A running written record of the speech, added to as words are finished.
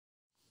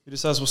Who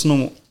decides what's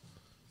normal?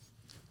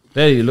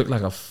 There you look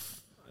like I'm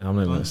not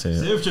even gonna say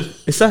it.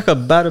 It's like a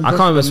bad I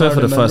can't even swear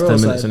for the first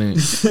 10 minutes.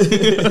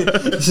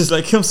 Innit? It's just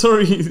like, I'm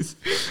sorry.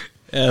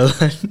 Yeah,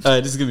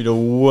 This is gonna be the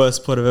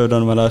worst pod I've ever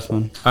done in my life,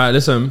 man. All right,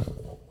 listen.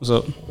 What's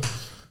up?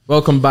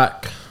 Welcome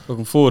back.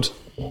 Welcome forward.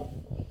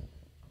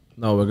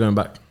 No, we're going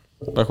back.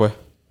 Back where?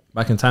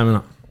 Back in time,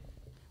 innit?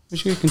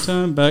 Wish we can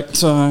turn back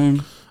time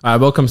All right,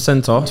 welcome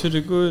center. to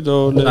the good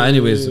old days.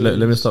 Anyways, let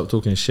me stop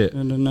talking shit.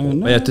 No,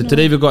 But yeah,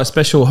 today we've got a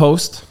special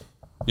host.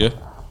 Yeah.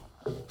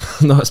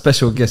 Not a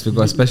special guest, we've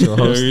got a special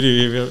host.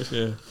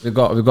 Yeah. We've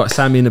got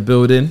Sami in the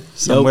building.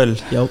 Samuel.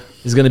 Yo.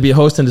 He's going to be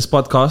hosting this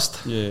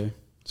podcast. Yeah.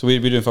 So we're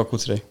doing fuck all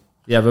today.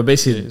 Yeah, but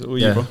basically, All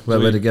you, bro.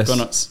 we're the guests. Go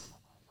nuts.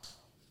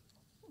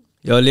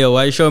 Yo, Leo,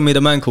 why you showing me the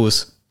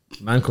mankles?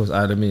 Mankles,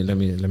 let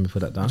me put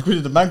that down.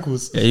 The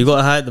mankles. Yeah, you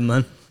gotta hide them,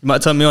 man. You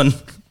might turn me on.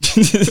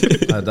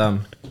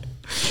 Damn.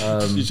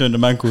 You showing the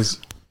mankles.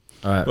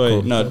 All right, Wait,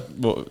 cool. no.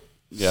 Well,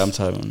 yeah, I'm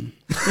tired, man.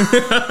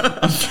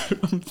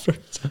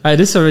 Hey,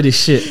 this is already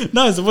shit.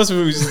 No, it's the worst.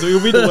 It'll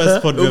be the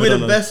worst pod. It'll be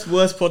the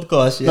worst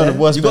podcast. Yeah, No, the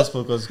worst You best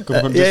got-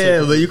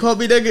 podcast. but you can't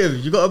be negative.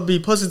 You gotta be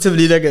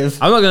positively negative.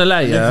 I'm not gonna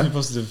lie, yeah. Negatively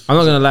positive. I'm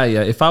not gonna lie,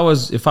 yeah. If I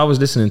was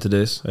listening to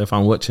this, if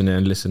I'm watching it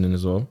and listening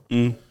as well,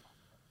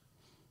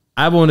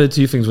 I one of the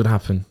two things would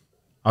happen.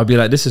 I'll be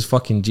like, this is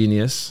fucking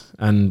genius,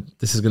 and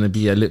this is gonna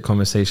be a lit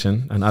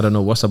conversation, and I don't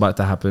know what's about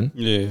to happen.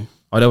 Yeah.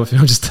 Or the other thing,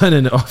 I'm just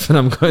turning it off and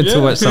I'm going to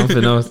watch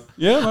something else.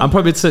 Yeah, man. I'm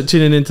probably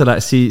tuning into like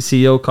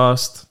CEO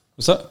cast.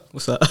 What's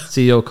that?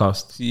 CEO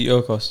cast.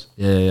 CEO cost.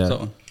 Yeah. What's that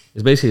one?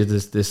 It's basically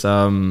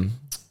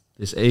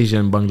this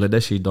Asian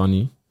Bangladeshi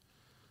Donny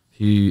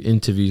who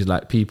interviews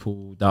like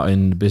people that are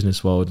in the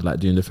business world, like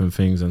doing different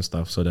things and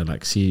stuff. So they're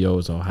like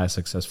CEOs or high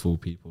successful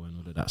people and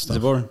all of that Is stuff. it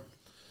boring?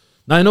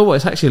 Now you know what?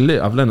 It's actually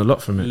lit. I've learned a lot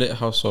from it. Lit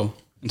household.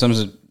 In terms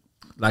of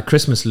Like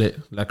Christmas lit,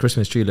 like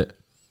Christmas tree lit.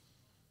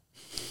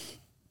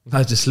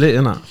 That's just lit,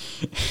 innit?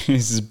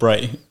 this is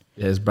bright.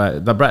 Yeah, it's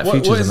bright. The bright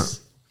futures, innit?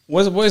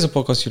 What is a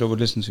podcast you would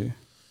listen to? Do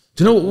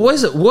you know what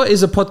is it? What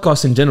is a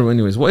podcast in general?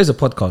 Anyways, what is a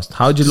podcast?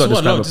 How do you describe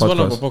a This is what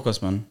I love podcast? about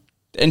podcasts, man.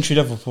 The entry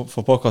level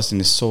for podcasting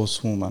is so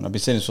small, man. I've been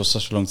saying this for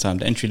such a long time.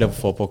 The entry level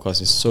for a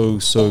podcast is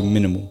so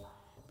minimal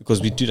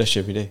because we do that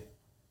shit every day.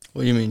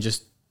 What do you mean?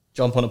 Just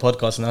jump on a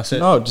podcast and that's it?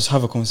 No, just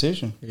have a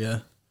conversation. Yeah.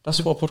 That's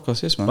what a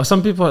podcast is, man. But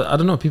some people, I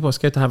don't know, people are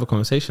scared to have a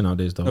conversation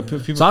nowadays, though.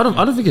 People- So I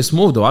don't think it's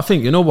small, though. I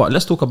think, you know what?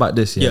 Let's talk about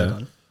this. Yeah.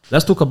 man.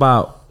 Let's talk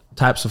about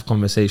types of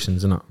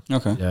conversations, innit?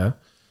 Okay. Yeah.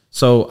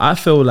 So I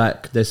feel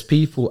like there's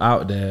people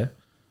out there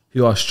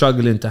who are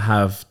struggling to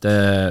have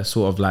the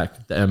sort of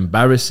like the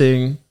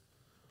embarrassing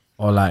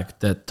or like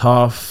the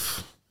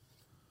tough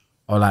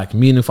or like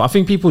meaningful. I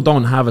think people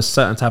don't have a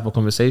certain type of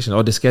conversation,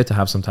 or they're scared to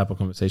have some type of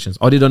conversations,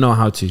 or they don't know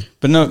how to.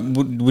 But no,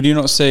 would you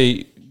not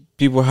say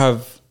people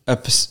have a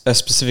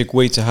specific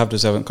way to have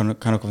those kind of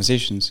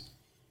conversations?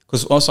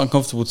 Because what's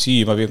uncomfortable to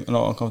you might be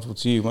not uncomfortable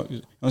to you. You know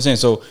what I'm saying?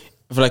 So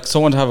if like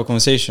someone to have a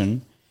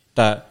conversation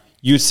that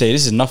you'd say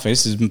this is nothing,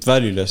 this is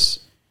valueless,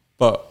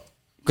 but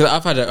because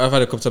I've had a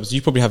couple of times,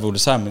 you probably have it all the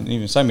time, and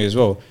even Sami as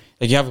well.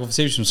 Like you have a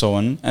conversation with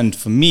someone, and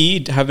for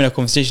me, having a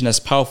conversation as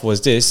powerful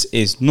as this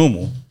is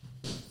normal.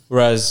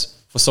 Whereas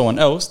for someone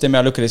else, they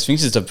might look at this thing,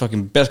 this is the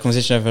fucking best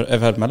conversation I've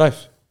ever had in my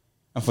life.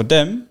 And for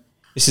them,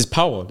 this is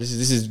power. This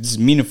is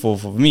meaningful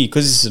for me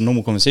because this is a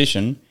normal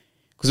conversation.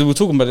 Because we were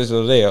talking about this the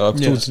other day. I was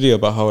talking to Leo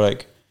about how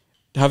like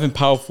having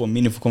powerful and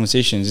meaningful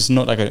conversations is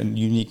not like a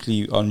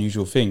uniquely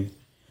unusual thing.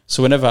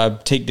 So whenever I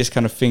take this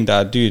kind of thing that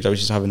I do, that was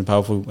just having a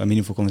powerful and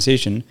meaningful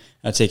conversation,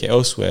 I take it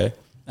elsewhere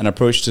and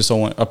approach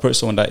someone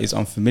that is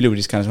unfamiliar with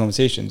these kinds of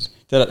conversations.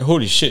 They're like,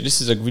 holy shit,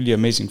 this is a really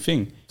amazing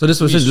thing. So this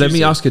was Please let me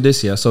choose it. ask you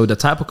this here. So the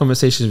type of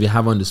conversations we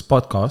have on this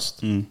podcast,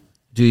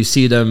 do you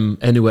see them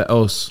anywhere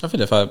else? I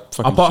think if I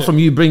fucking Apart from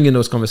you bringing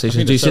those conversations,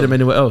 think do you that's see them so.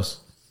 anywhere else?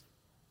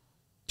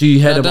 Do you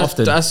hear them that's,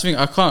 often? That's the thing.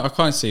 I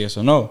can't say yes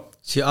or no.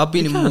 See, I've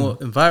been in more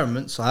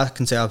environments, so I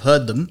can say I've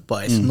heard them,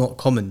 but it's not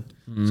common.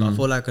 So I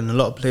feel like in a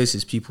lot of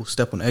places, people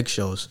step on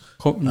eggshells.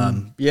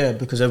 Yeah,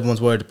 because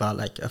everyone's worried about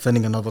like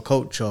offending another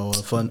culture or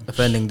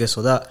offending this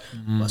or that.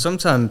 But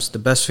sometimes the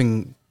best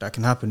thing that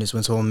can happen is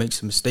when someone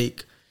makes a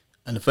mistake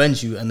and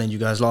offends you, and then you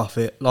guys laugh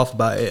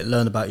about it,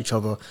 learn about each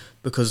other.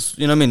 Because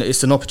you know what I mean,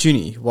 it's an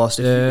opportunity. Whilst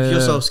if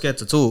you're so scared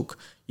to talk,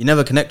 you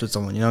never connect with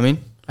someone. You know what I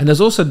mean? And there's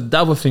also the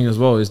other thing as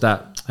well is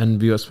that, and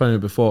we were explaining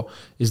it before,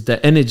 is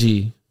the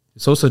energy.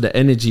 It's also the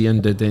energy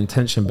and the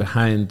intention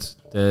behind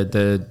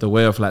the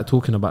way of like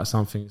talking about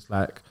something. It's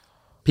like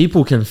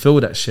people can feel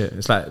that shit.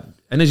 It's like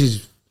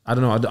energy's, I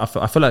don't know,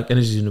 I feel like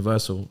energy is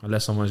universal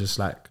unless someone's just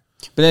like.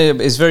 But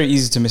it's very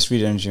easy to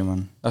misread energy,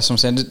 man. That's what I'm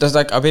saying. That's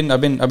like I've been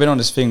on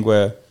this thing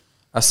where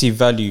I see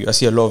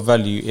a lot of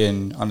value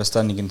in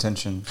understanding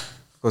intention,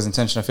 because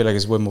intention I feel like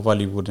is way more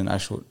valuable than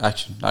actual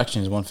action.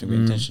 Action is one thing, but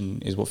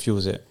intention is what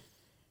fuels it.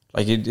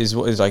 Like it is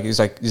what is like it's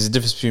there's a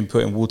difference between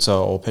putting water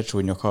or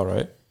petrol in your car,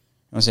 right?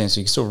 You know what I'm saying? So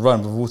you can still run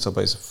with water,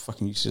 but it's a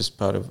fucking useless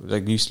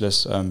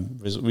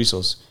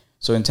resource.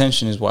 So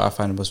intention is what I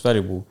find the most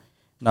valuable.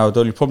 Now,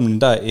 the only problem in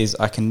that is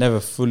I can never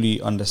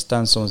fully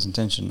understand someone's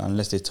intention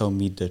unless they tell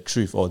me the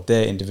truth or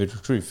their individual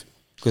truth.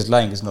 Because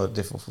lying is not a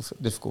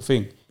difficult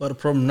thing. But the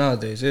problem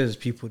nowadays is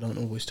people don't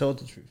always tell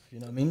the truth. You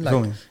know what I mean? Feel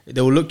Like me?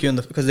 they will look you in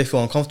the because they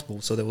feel uncomfortable,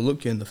 so they will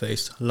look you in the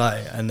face, lie,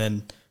 and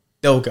then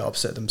they'll get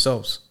upset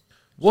themselves.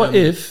 What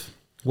if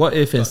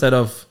instead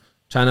of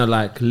trying to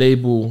like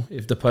label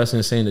if the person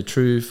is saying the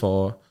truth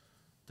or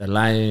they're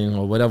lying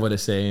or whatever they're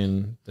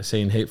saying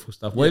hateful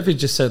stuff. What if it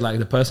just said like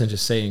the person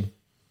just saying?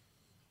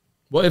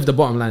 What if the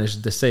bottom line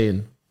is they're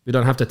saying we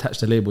don't have to attach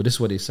the label? This is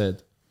what he said.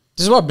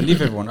 This is what I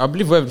believe everyone. I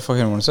believe whatever the fuck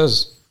anyone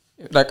says.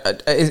 Like,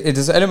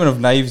 there's an element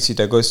of naivety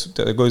that goes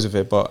with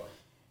it, but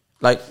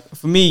like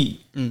for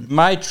me,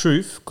 my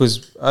truth,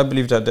 because I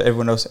believe that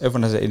everyone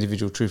has an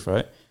individual truth,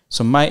 right?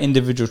 So my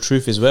individual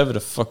truth is whatever the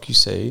fuck you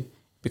say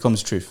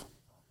becomes truth.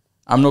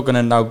 I'm not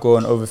gonna now go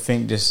and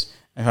overthink this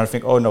and kind of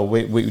think, oh no,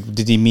 wait,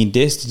 did he mean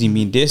this? Did he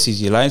mean this? Is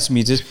he lying to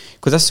me? This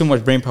because that's too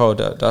much brain power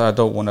that I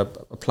don't want to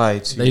apply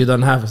to. That you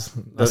don't have.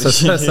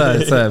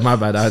 Sorry, my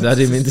bad. I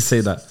didn't mean to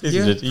say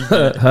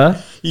that. Huh?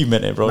 You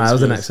meant it, bro. Nah, it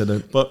was an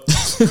accident. But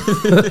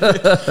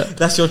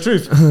that's your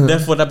truth.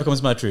 Therefore, that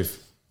becomes my truth.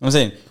 You know what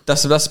I'm saying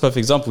that's a perfect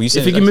example. If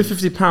you give me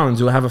 £50,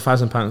 you'll have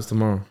 £1,000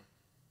 tomorrow.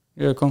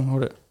 Yeah, come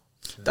hold it.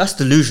 That's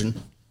delusion.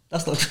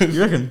 That's not true.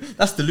 You reckon?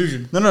 That's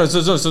delusion. No.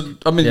 So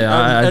I mean, Yeah,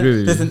 I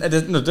agree with you.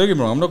 No, don't get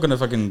me wrong. I'm not gonna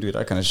fucking do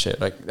that kind of shit.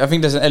 Like, I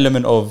think there's an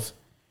element of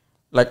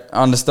like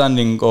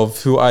understanding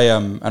of who I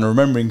am and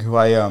remembering who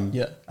I am.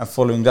 Yeah. And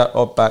following that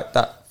up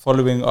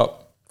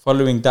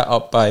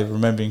by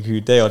remembering who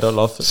they are. Don't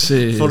laugh.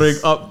 Jeez. Following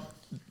up,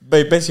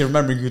 basically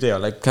remembering who they are.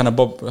 Like kind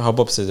of how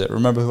Bob says it.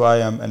 Remember who I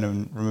am and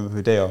then remember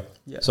who they are.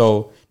 Yeah.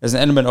 So there's an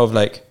element of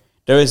like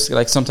there is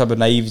like some type of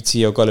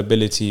naivety or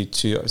gullibility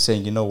to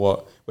saying, you know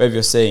what, whatever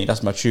you're saying,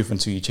 that's my truth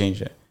until you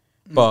change it.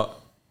 But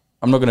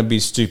I'm not gonna be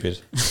stupid.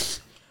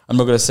 I'm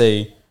not gonna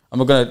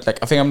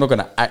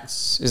act.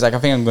 It's like I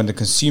think I'm gonna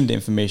consume the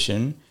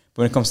information.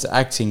 But when it comes to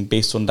acting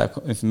based on that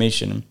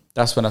information,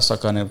 that's when I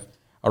start I'd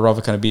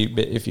rather kind of be a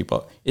bit iffy.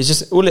 But it's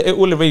just all it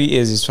really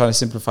is trying to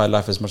simplify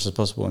life as much as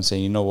possible and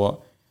saying, you know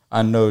what,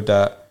 I know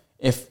that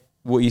if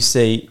what you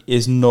say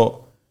is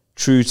not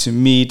true to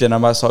me, then I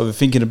might start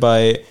overthinking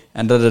about it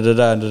and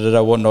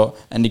whatnot.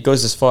 And it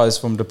goes as far as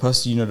from the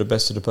person you know the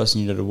best to the person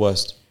you know the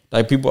worst.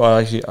 Like people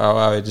are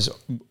just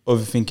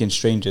overthinking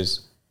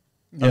strangers.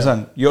 You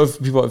understand?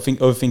 People are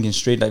overthinking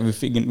straight. Like we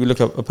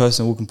look at a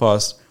person walking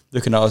past,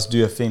 looking at us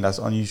do a thing that's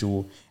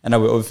unusual, and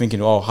now we're overthinking.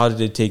 Oh, how did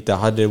they take that?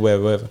 How did they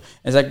wear whatever?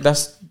 And it's like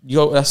that's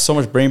so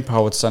much brain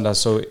power to something that's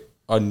so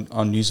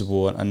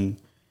unusable, and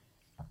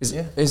it's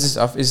just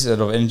a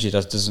lot of energy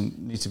that doesn't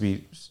need to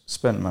be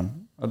spent,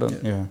 man.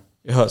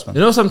 It hurts, man.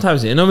 You know,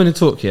 sometimes when you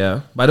talk,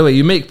 by the way,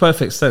 you make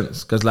perfect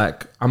sense because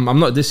like I'm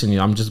not dissing you.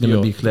 I'm just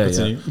gonna be clear.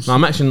 Yeah? No,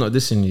 I'm actually not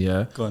dissing you.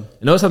 Yeah. Go on.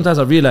 You know, sometimes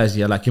I realize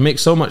like you make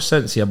so much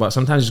sense here, but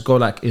sometimes you go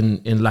like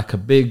in like a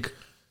big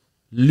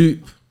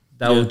loop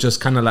that will just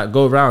kind of like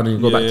go around and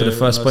you go back to the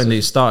first point that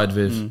you started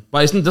with.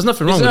 But there's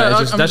nothing wrong with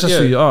that. That's just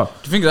who you are.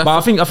 But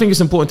I think it's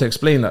important to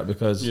explain that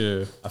because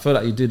I feel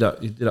like you do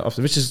that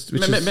often, which is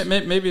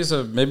maybe it's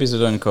a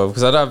learning curve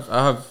because I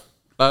have.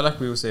 Like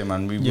we all say,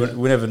 man, we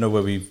never know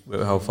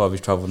how far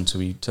we've travelled until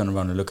we turn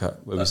around and look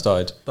at where we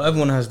started. But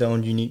everyone has their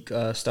own unique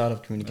style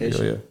of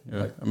communication.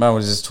 Yeah. Like, a man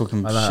was just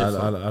talking shit.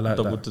 I like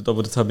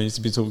double the time it needs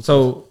to be talking.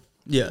 So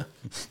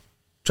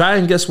try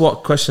and guess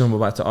what question I'm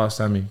about to ask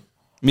Sami.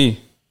 Me?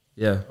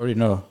 Yeah, already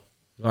know.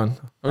 Go on,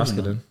 ask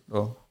it then.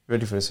 Oh,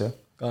 ready for this? Yeah.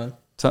 Go on.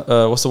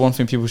 What's the one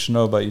thing people should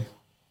know about you?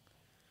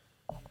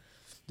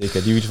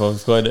 Dickhead, you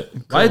forgot it.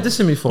 Why are you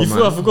dissing me for, man?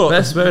 I forgot.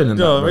 Best better than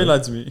that. No, really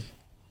lied to me.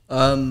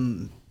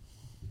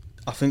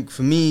 I think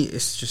for me,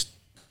 it's just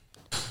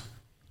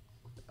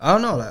I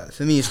don't know. Like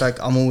for me, it's like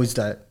I'm always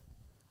like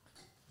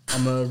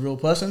I'm a real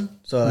person.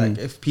 So like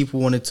if people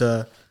wanted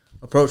to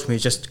approach me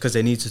just because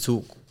they need to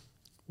talk,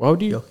 why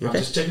would you? I'm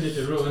just checking if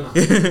you're real.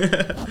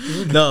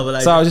 No, but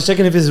like so I was just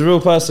checking if he's a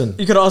real person.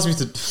 You could ask me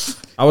to.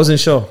 I wasn't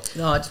sure.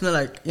 No, I just meant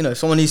like if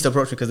someone needs to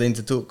approach me because they need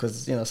to talk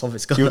because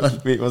something's going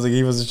on. Wait,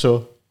 he wasn't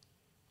sure.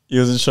 He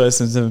wasn't sure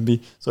SM7B.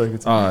 Sorry,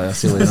 continue. I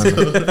see what you're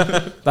doing.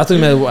 That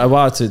took me a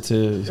while to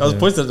I was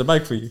pointing at the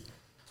mic for you.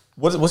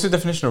 What's your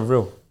definition of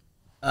real?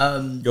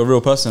 You're a real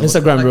person.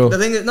 Instagram like, real. The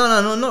thing is,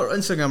 no, not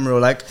Instagram real.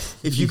 Like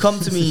if you come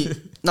to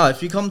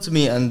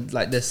me, and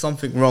like there's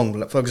something wrong.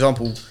 Like for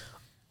example,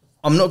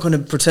 I'm not going to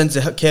pretend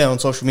to care on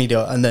social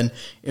media and then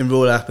in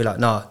real life be like,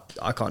 nah,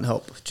 I can't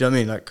help. Do you know what I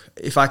mean? Like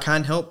if I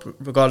can help,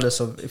 regardless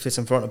of if it's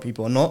in front of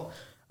people or not,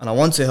 and I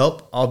want to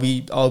help, I'll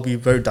be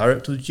very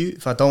direct with you.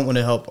 If I don't want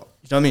to help,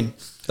 you know what I mean?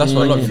 That's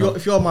what I love.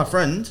 If you're my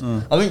friend,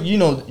 I think you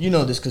know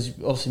this because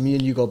obviously me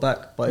and you go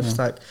back. But if it's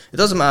like it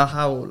doesn't matter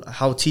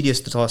how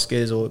tedious the task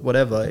is or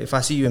whatever. If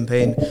I see you in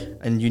pain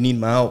and you need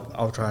my help,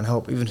 I'll try and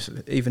help,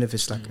 even if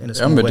it's like in a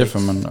small way. I'm a bit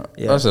different, man.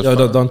 Yeah.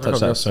 Don't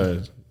touch that.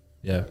 Sorry.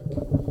 Yeah,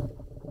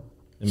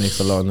 it makes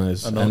a lot of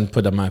noise. And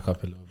put the mic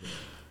up a little bit.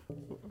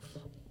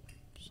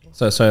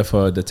 So sorry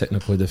for the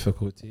technical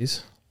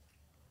difficulties.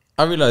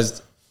 I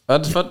realized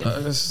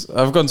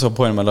I've gotten to a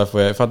point in my life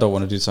where if I don't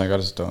want to do something, I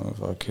just don't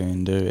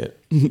fucking do it.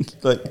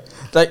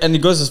 like, and it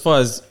goes as far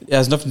as it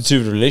has nothing to do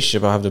with the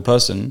relationship I have with the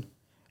person.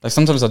 Like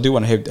sometimes I do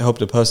want to help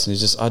the person.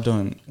 It's just I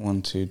don't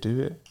want to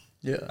do it.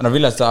 Yeah. And I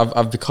realized that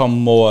I've become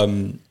more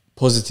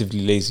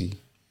positively lazy.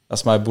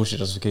 That's my bullshit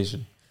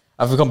justification.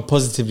 I've become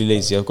positively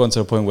lazy. I've gotten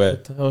to a point where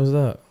What the hell is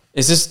that?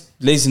 it's just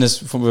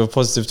laziness with a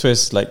positive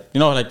twist. Like, you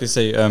know, like they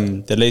say,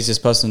 the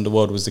laziest person in the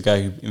world was the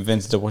guy who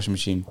invented the washing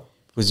machine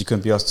because you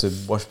couldn't be asked to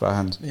wash by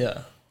hand.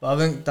 Yeah. But I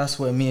think that's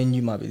where me and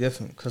you might be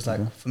different. Because,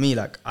 like, for me,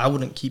 like, I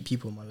wouldn't keep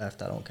people in my life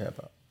that I don't care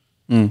about.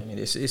 I mean,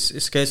 it's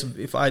a case of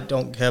if I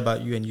don't care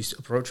about you and you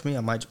approach me, I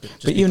might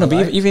just But be even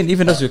polite.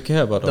 even those who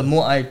care about The them.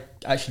 more I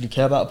actually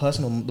care about a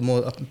person, or the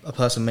more a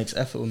person makes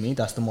effort with me,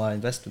 that's the more I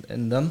invest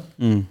in them.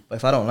 But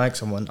if I don't like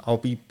someone, I'll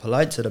be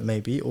polite to them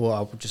maybe, or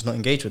I'll just not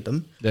engage with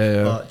them.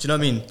 Yeah. But do you know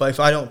what I mean? But if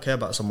I don't care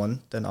about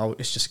someone, then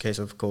it's just a case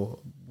of,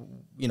 cool,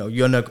 you know,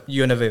 you're never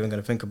even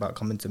going to think about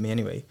coming to me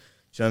anyway.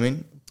 Do you know what I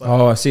mean? But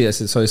Oh, I see.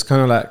 So it's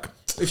kind of like,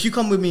 if you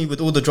come with me with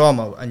all the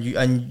drama and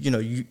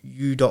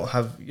you don't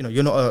have, you know,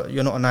 you're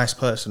not a nice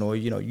person, or,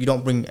 you know, you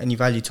don't bring any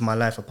value to my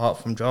life apart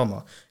from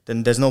drama,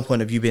 then there's no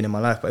point of you being in my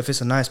life. But if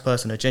it's a nice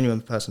person, a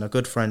genuine person, a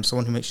good friend,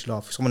 someone who makes you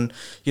laugh, someone,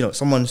 you know,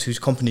 someone whose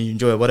company you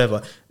enjoy or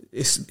whatever,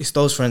 it's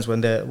those friends when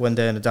they're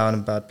in a down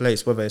and bad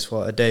place, whether it's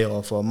for a day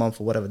or for a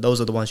month or whatever,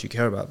 those are the ones you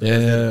care about.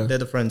 Because they're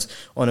the friends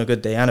on a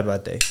good day and a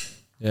bad day.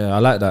 yeah, I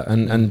like that.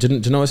 And do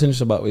you know what's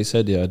interesting about what you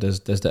said? Yeah, there's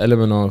the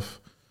element of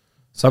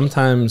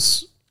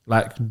sometimes,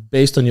 like,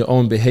 based on your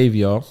own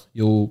behavior,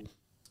 you'll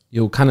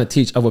kind of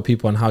teach other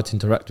people on how to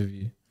interact with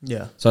you.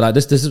 Yeah. So like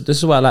this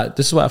is what I like.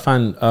 This is what I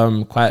find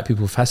quiet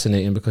people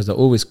fascinating, because they're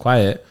always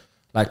quiet.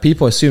 Like,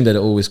 people assume that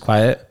they're always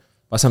quiet,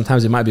 but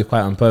sometimes they might be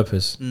quiet on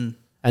purpose.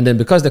 And then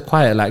because they're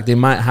quiet, like, they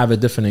might have a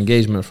different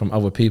engagement from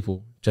other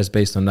people just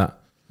based on that.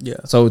 Yeah.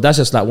 So that's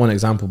just like one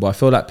example. But I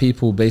feel like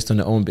people based on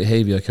their own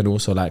behavior can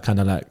also like kind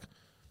of like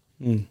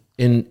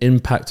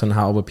impact on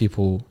how other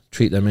people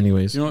treat them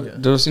anyways. You know,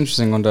 that was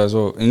interesting on that as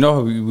well. You know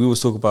how we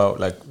always talk about,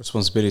 like,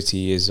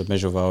 responsibility is a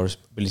measure of our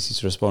ability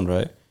to respond,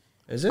 right?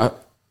 Is it?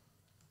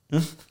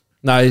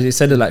 No, he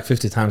said it like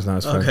 50 times now.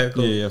 It's fine. Okay,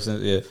 cool.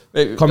 Yeah.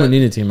 Wait, Common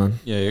unity, man.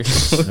 Yeah.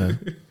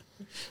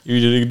 You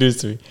really do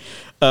this to me.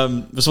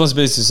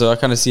 Responsibility, so I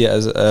kind of see it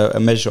as a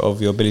measure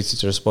of your ability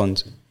to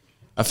respond.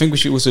 I think we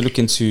should also look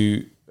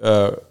into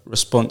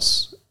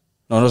reception.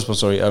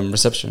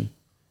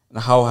 And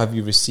how have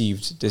you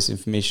received this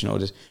information or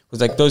this? Because,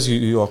 like, those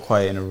who are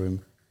quiet in a room,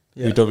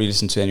 who don't really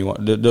listen to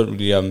anyone, don't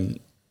really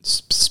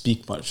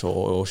speak much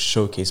or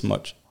showcase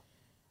much.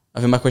 I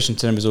think my question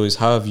to them is always,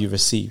 how have you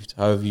received?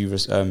 How have you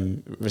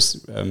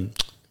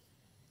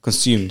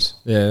consumed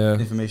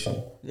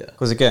information? Yeah.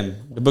 Because,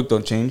 again, the book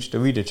don't change, the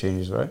reader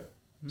changes, right?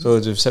 So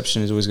the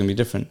reception is always going to be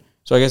different.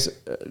 So I guess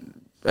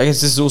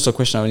this is also a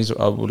question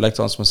I would like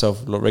to answer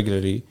myself a lot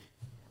regularly.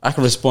 I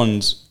can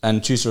respond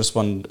and choose to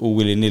respond all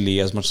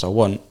willy-nilly as much as I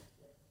want,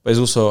 but it's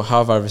also how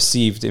have I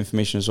received the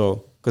information as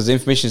well? Because the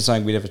information is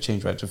something we never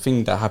change, right? The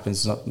thing that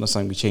happens is not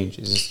something we change.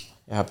 It's just,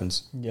 it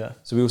happens. Yeah.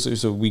 So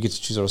we get to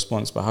choose our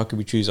response, but how can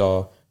we choose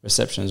our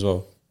reception as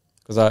well?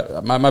 Because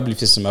my belief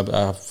system, I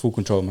have full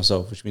control of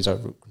myself, which means I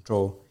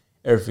control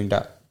everything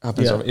that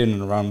happens in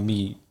and around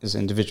me as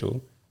an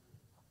individual.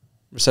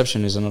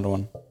 Reception is another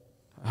one.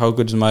 How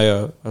good is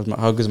my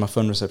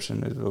phone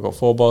reception? I've got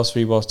 4 bars,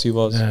 3 bars, 2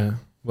 bars. Yeah.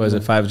 What is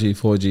it? 5G,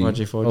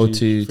 4G,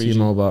 4G, 0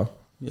 T-Mobile.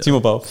 Yeah.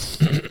 T-Mobile.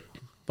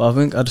 But I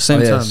think at the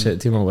same time, shit,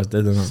 T-Mobile was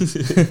dead enough.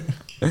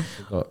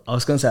 I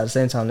was going to say, at the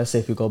same time, let's say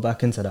if we go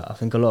back into that, I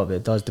think a lot of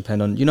it does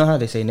depend on, you know how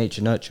they say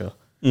nature, nurture?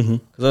 Because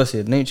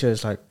obviously nature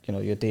is like, you know,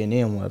 your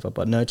DNA and whatever,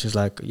 but nurture is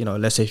like, you know,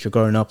 let's say if you're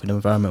growing up in an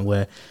environment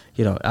where,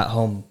 you know, at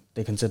home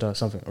they consider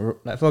something,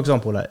 like, for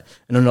example, like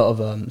in a lot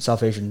of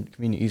South Asian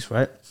communities,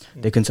 right,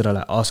 they consider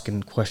like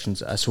asking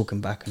questions as talking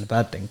back and a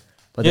bad thing.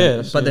 But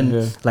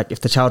then like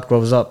if the child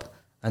grows up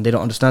and they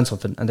don't understand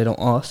something and they don't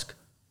ask,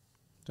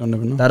 they'll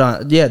never know.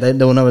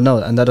 They will never know,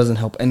 and that doesn't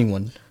help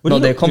anyone.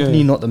 Not their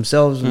company, not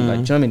themselves. And like, do you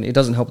know what I mean? It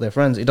doesn't help their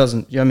friends. It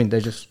doesn't. You know what I mean? They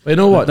just. But you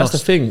know what? That's the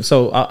thing.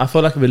 So I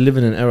feel like we're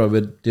living in an era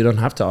where you don't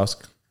have to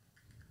ask.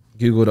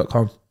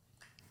 Google.com.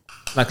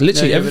 Like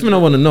literally everything I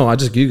want to know, I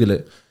just Google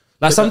it.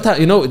 Like sometimes,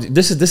 you know,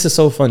 this is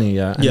so funny,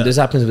 and this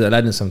happens with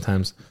Aladdin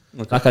sometimes.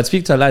 Okay. Like I'd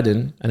speak to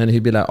Aladdin, and then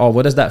he'd be like, "Oh,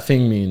 what does that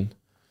thing mean?"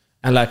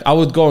 And like I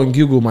would go and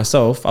Google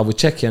myself, I would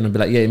check it and I'd be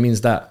like, yeah, it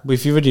means that. But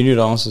if you already knew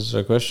the answer to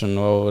the question,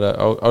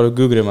 I would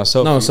Google it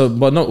myself. No,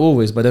 but not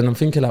always. But then I'm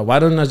thinking like, why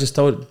don't I just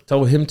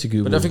tell him to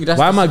Google?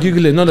 Why am I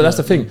Googling? No, that's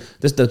the thing.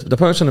 This the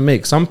point I'm trying to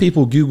make. Some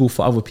people Google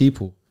for other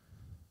people.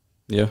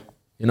 Yeah.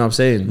 You know what I'm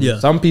saying? Yeah.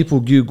 Some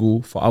people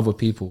Google for other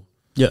people.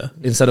 Yeah.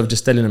 Instead of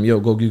just telling them, yo,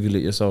 go Google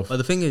it yourself. But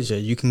the thing is,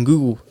 you can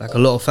Google like a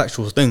lot of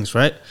factual things,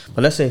 right?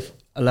 But let's say if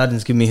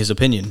Aladdin's giving me his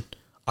opinion,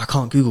 I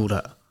can't Google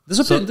that.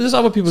 There's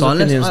other people's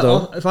opinions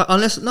though. But what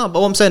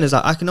I'm saying is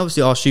that I can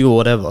obviously ask you or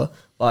whatever,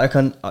 but I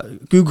can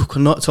Google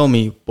cannot tell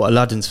me what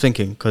Aladdin's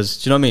thinking,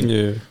 because do you know what I mean?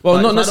 Yeah. Well,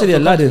 like, not necessarily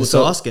Aladdin.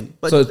 So asking,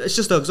 but so it's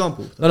just an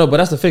example. No, but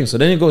that's the thing. So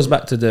then it goes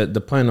back to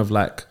the point of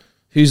like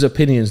whose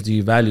opinions do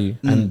you value,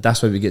 and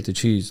that's where we get to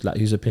choose like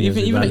whose opinions.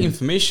 Even like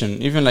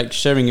information, even like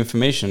sharing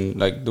information,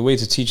 like the way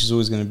to teach is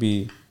always going to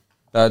be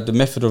the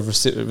method of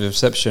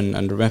reception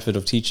and the method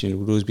of teaching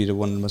would always be the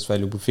one of the most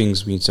valuable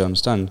things we need to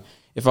understand.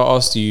 If I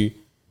asked you,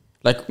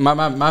 like my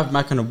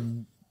kind of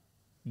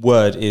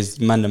word is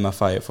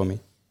mandamify it for me.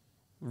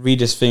 Read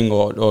this thing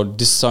or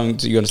this song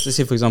that you understand. Let's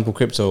say for example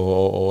crypto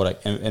or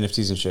like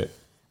NFTs and shit.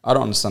 I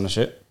don't understand the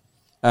shit,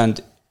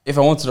 and if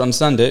I wanted to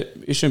understand it,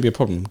 it shouldn't be a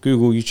problem.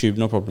 Google, YouTube,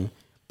 no problem.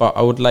 But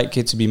I would like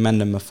it to be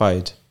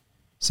mandamified,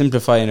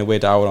 simplify in a way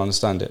that I would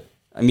understand it,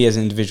 and me as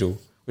an individual.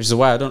 Which is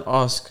why I wouldn't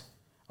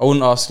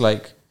ask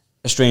like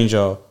a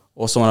stranger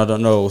or someone I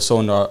don't know or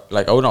someone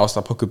like I wouldn't ask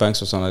like Poku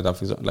Banks or something like that.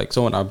 For example, like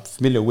someone I'm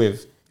familiar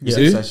with. Who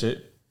says that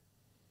shit?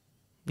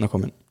 No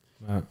comment.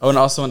 Right. I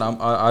wouldn't ask someone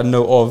I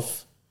know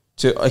of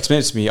to explain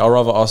it to me. I'd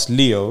rather ask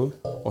Leo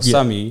or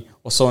Sami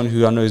or someone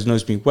who I know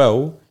knows me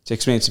well to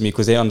explain it to me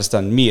because they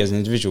understand me as an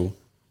individual.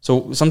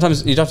 So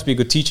sometimes you don't have to be a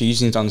good teacher. You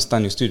just need to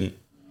understand your student.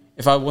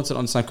 If I want to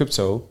understand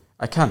crypto,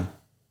 I can.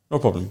 No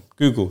problem.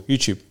 Google,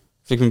 YouTube,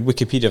 flipping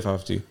Wikipedia if I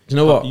have to. You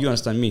know what? You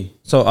understand me.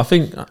 So I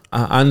think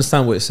I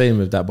understand what you're saying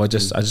with that, but I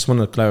just want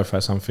to clarify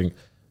something.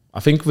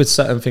 I think with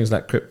certain things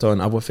like crypto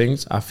and other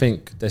things, I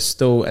think there's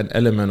still an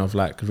element of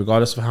like,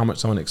 regardless of how much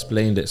someone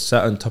explained it,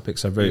 certain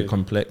topics are very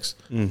complex,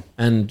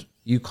 and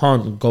you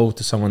can't go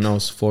to someone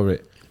else for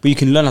it. But you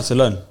can learn how to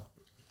learn.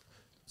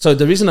 So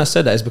the reason I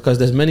said that is because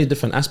there's many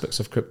different aspects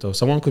of crypto.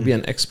 Someone could be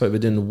an expert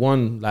within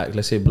one, like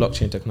let's say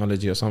blockchain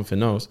technology or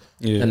something else,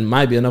 and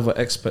might be another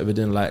expert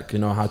within like, you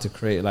know, how to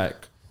create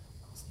like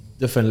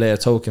different layer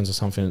tokens or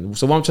something.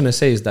 So what I'm trying to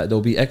say is that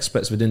there'll be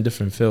experts within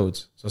different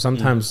fields. So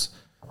sometimes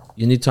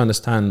you need to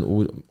understand,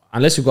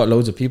 unless you've got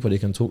loads of people they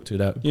can talk to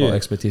that got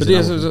expertise. But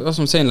that's what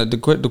I'm saying. Like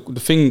the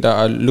thing that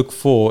I look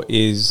for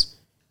is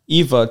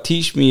either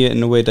teach me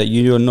in a way that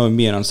you don't know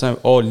me and understand,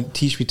 or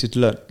teach me to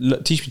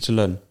learn. Teach me to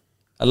learn.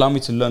 Allow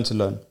me to learn. You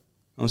know what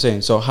I'm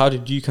saying? So how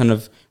did you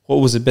what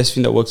was the best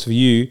thing that works for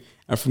you?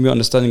 And from your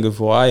understanding of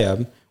who I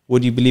am,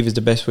 what do you believe is the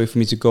best way for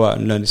me to go out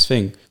and learn this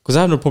thing? Because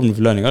I have no problem with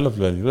learning. I love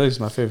learning. Learning is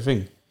my favorite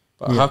thing.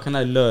 But how can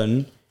I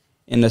learn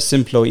in a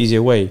simpler,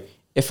 easier way?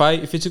 If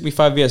it took me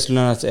 5 years to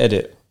learn how to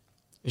edit,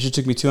 it should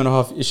take me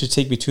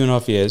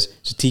 2.5 years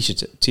to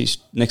teach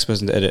next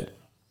person to edit.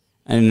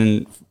 And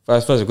then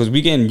vice versa. Because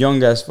we get young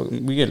guys,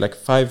 we get like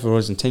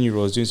 5-year-olds and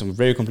 10-year-olds doing some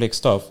very complex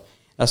stuff.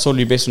 That's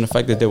solely based on the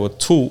fact that they were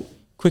taught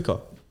quicker.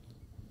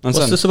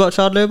 What's this about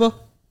child labour?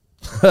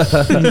 That's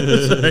what I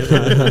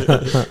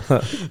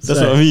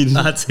mean.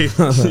 I had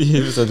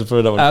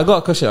to. I got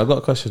a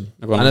question.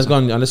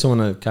 Unless you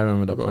want to carry on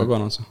with that. I got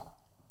an answer.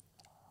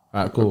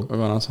 Alright, cool. I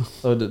got an answer.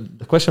 So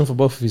the question for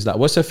both of you is that,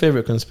 what's your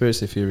favorite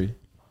conspiracy theory?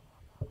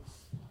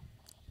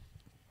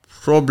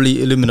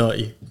 Probably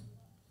Illuminati.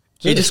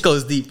 It just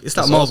goes deep. It's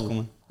like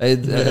Marvel.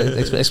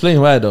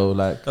 Explain why though.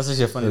 Like that's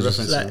actually a funny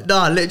reference. Like,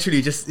 nah,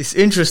 literally, just it's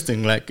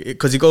interesting. Like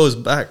because it goes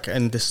back,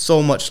 and there's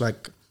so much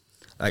like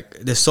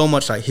there's so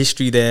much like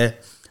history there,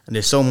 and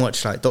there's so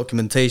much like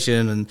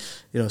documentation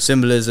and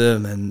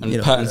symbolism and you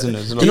know patterns in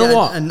it. You know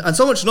what? And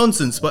so much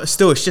nonsense, but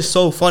still, it's just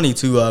so funny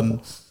to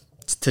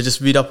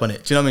just read up on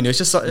it. Do you know what I mean? It's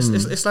just like,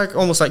 it's like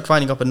almost like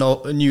finding up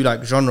a new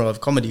like genre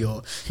of comedy,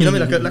 or you know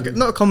what I mean, like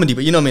not a comedy,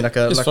 but you know what I mean, like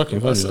a it's like fucking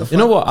funny. You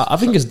know what? I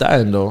think it's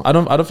dying though. I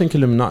don't think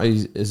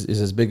Illuminati is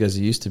as big as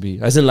it used to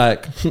be. As in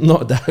like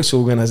not the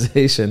actual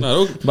organization.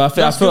 No, but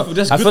I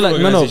feel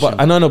like no,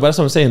 but I know, but that's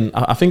what I'm saying.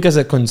 I think as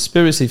a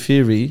conspiracy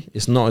theory,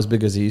 it's not as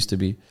big as it used to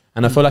be,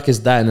 and I feel like it's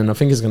dying, and I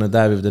think it's gonna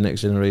die with the next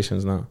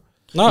generations now.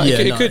 No,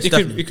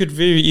 it could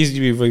very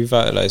easily be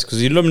revitalized because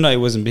the Illuminati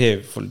wasn't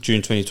here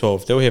during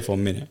 2012. They were here for a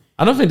minute.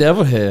 I don't think they're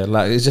ever here.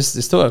 Like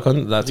it's still like to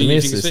me,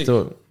 it's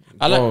still.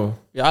 I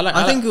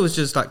think it was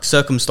just like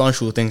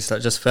circumstantial things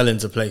that just fell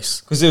into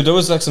place. Because there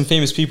was like some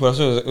famous people. I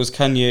saw it was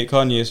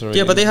Kanye. Sorry.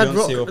 Yeah, but they had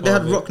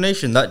Rock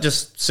Nation that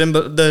just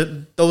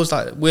those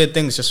like weird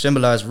things just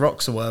symbolize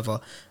rocks or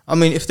whatever. I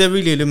mean, if they're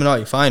really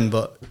Illuminati, fine.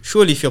 But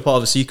surely, if you're part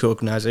of a secret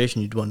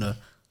organization, you'd want to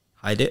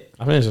hide it.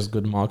 I think it's just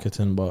good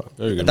marketing, but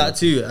very good. That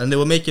too, and they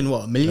were making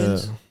what,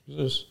 millions.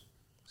 Yeah.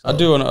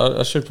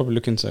 I should probably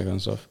look into that kind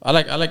of stuff. I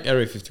like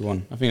Area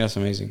 51. I think that's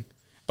amazing.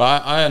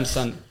 But I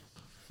understand.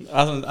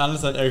 I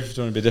understand Area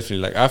 51 a bit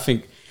differently. Like I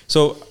think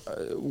so.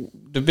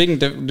 The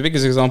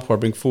biggest example I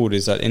bring forward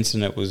is that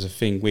internet was a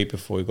thing way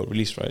before it got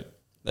released, right?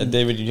 Like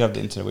they already have the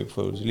internet way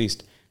before it was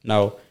released.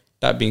 Now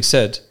that being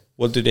said,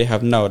 what do they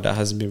have now that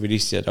hasn't been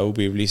released yet? That will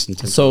be released in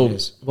 10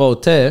 years. So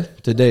Voltaire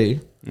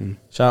today,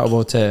 shout out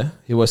Voltaire.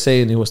 He was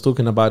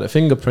talking about the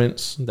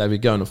fingerprints that we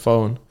get on the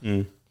phone.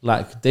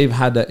 Like they've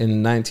had that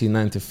in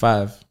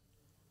 1995.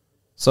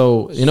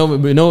 So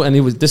we know, and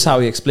this is how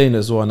he explained it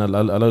as well, and a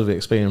lot of it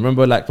explained.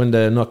 Remember, like when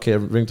the Nokia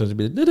ringtones would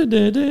be,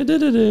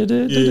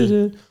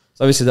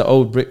 so obviously the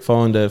old brick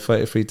phone, the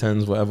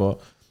 3310s, whatever.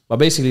 But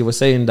basically, we're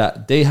saying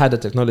that they had the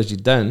technology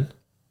then,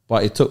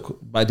 but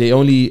they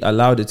only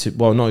allowed it to.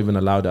 Well, not even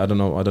allowed it. I don't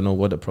know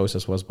what the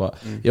process was, but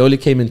it only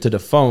came into the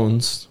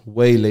phones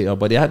way later.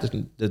 But they had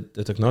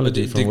the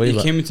technology from way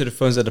back. It came into the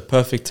phones at the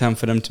perfect time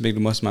for them to make the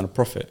most amount of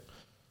profit.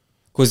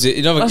 Because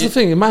that's the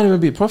thing. It might even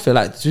be profit.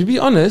 Like, to be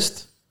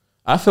honest,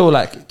 I feel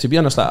like, to be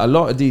honest, like a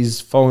lot of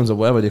these phones or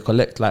whatever, they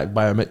collect like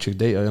biometric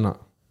data, you know.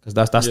 Because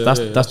that's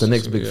the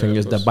next big thing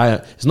is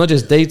the It's not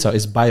just data;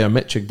 it's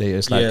biometric data.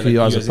 It's like who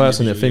you are as a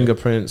person, your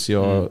fingerprints,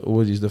 your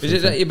all these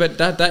different. But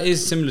that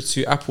is similar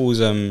to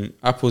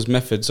Apple's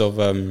methods of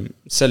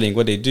selling.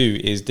 What they do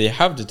is they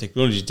have the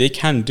technology; they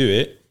can do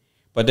it,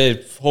 but their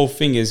whole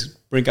thing is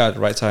bring out at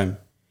the right time.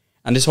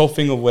 And this whole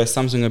thing of where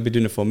Samsung have been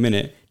doing it for a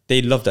minute,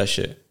 they love that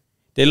shit.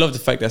 They love the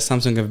fact that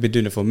Samsung have been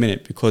doing it for a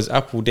minute because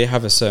Apple, they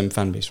have a certain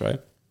fan base,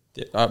 right?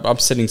 I'm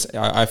selling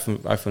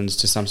iPhones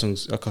to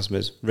Samsung's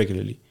customers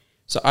regularly.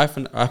 So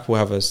Apple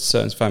have a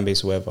certain fan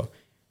base or whatever.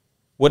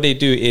 What they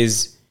do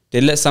is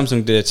they let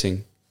Samsung do their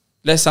thing.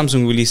 Let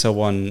Samsung release a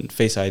one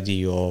Face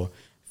ID or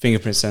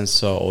fingerprint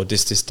sensor or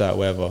this, that,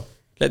 whatever.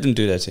 Let them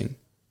do their thing.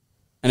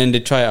 And then they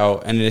try it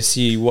out and they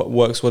see what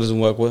works, what doesn't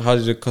work, how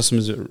do the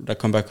customers that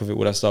come back with it,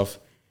 all that stuff.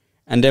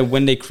 And then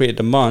when they create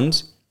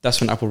demand,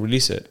 that's when Apple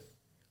release it.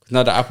 Because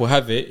now that Apple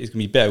have it, it's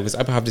going to be better because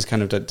Apple have this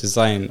kind of that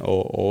design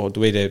or the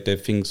way their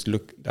things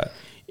look that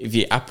if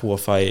you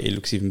Appleify it, it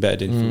looks even better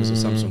than if it was a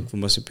Samsung for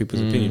most of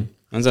people's opinion.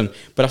 Understand?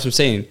 But that's what I'm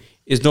saying.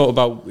 It's not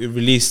about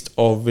released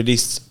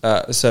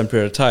at a certain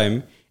period of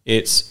time.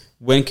 It's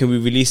when can we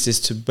release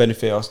this to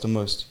benefit us the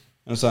most?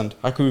 Understand?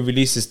 How can we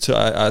release this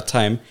at a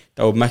time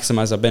that will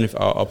maximize our benefit,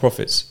 our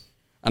profits?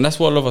 And that's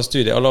what a lot of us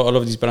do. A lot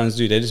of these brands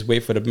do. They just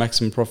wait for the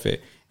maximum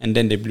profit and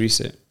then they release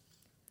it.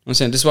 I'm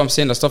saying, this is what I'm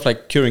saying, that stuff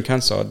like curing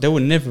cancer, they will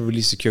never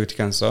release a cure to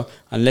cancer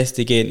unless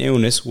they get an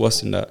illness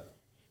worse than that.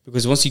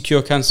 Because once you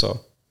cure cancer,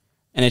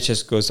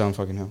 NHS goes down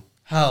fucking hell.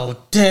 How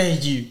dare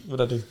you?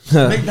 What'd I do?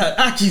 Make that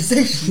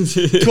accusation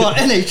to our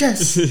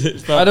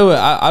NHS. By the way,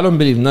 I don't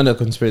believe none of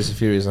the conspiracy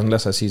theories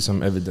unless I see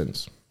some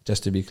evidence.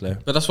 Just to be clear.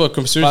 But that's what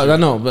conspiracy. I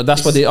know, but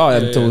that's what they are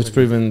until it's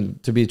proven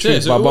to be true. Yeah,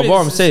 so but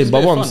what I'm saying,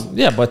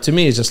 it's but to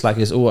me, it's just like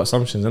it's all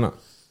assumptions, isn't it?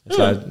 It's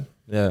like,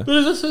 yeah.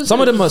 Some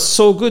of them are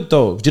so good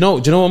though. Do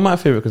you know what my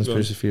favorite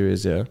conspiracy theory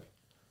is? Yeah,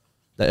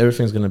 that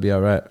everything's gonna be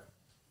alright.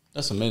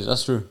 That's amazing.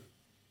 That's true.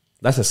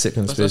 That's a sick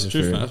conspiracy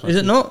theory. Is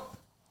it not?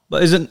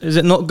 But is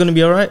it not going to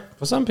be alright?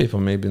 For some people,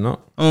 maybe not.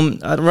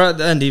 Right at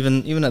the end,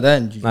 even at the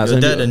end,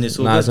 you're dead and it's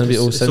all good. It's gonna be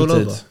all centered. All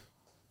over.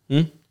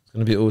 It's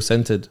gonna be all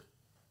centered.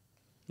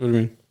 What do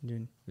you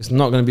mean? It's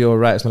not gonna be all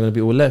right. It's not gonna be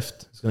all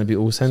left. It's gonna be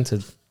all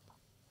centered.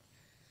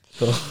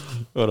 So,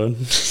 hold on.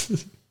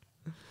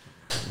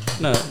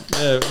 No,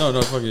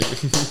 fuck it.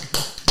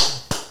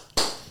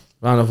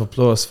 Round of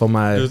applause for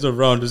my. There's no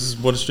round. This is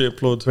one straight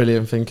applaud.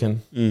 Brilliant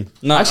thinking.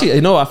 No, actually,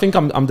 I think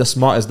I'm the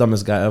smartest,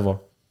 dumbest guy ever.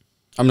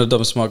 I'm the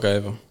dumbest smart guy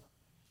ever.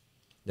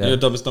 Yeah. You're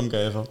the dumbest dumb guy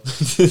ever.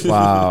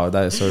 Wow,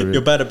 that is so rude.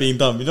 You're bad at being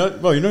dumb. You know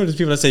there's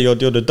people that say you're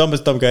the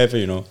dumbest dumb guy ever,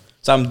 you know.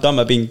 So I'm dumb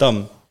at being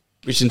dumb,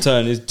 which in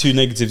turn is two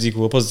negatives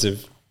equal a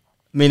positive.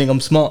 Meaning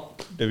I'm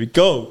smart. There we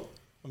go.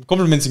 I'm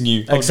complimenting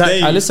you. Exactly.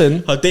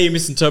 Listen. How dare you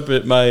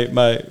misinterpret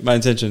my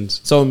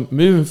intentions? So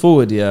moving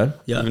forward, yeah.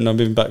 Even though I'm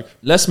moving back.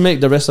 Let's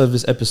make the rest of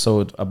this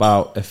episode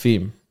about a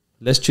theme.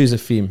 Let's choose a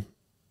theme.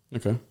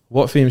 Okay.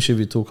 What theme should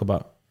we talk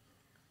about?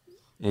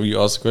 Well,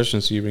 you ask the question,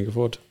 so you bring it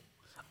forward.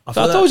 I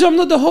told you I'm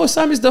not the host.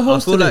 Sam is the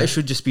host. I feel like it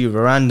should just be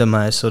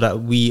randomized so that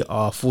we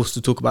are forced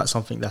to talk about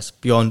something that's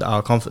beyond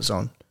our comfort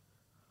zone.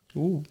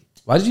 Ooh.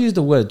 Why did you use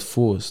the word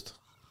forced?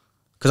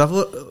 Because I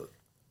thought...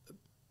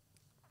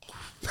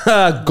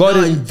 got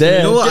him there.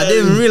 You know what? I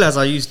didn't even realize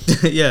I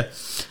used... yeah.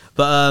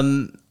 But,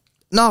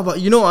 no, but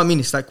you know what I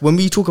mean? It's like when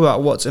we talk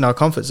about what's in our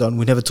comfort zone,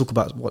 we never talk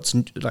about what's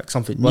like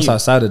something new. What's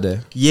outside of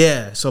there?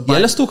 Yeah. So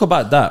let's talk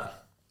about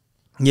that.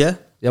 Yeah?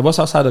 Yeah, what's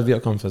outside of your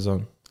comfort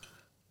zone?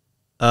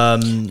 I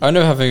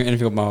never have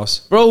anything up my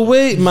house. Bro,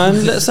 wait,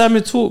 man. Let Sami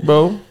talk,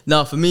 bro.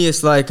 No, for me,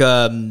 it's like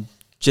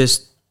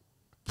just...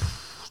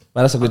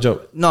 Man, that's a good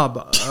joke. No,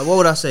 but what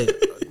would I say?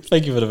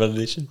 Thank you for the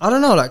validation. I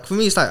don't know. Like for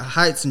me, it's like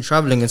heights and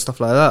traveling and stuff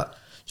like that.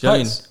 Do you know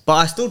what I mean? But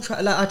I still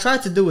try. Like I try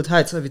to deal with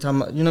heights every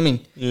time. You know what I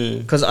mean? Yeah.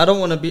 Because I don't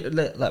want to be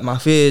like my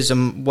fears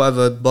and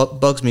whatever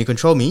bugs me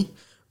control me.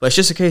 But it's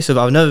just a case of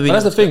I've never been.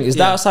 But that's the thing. Is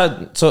that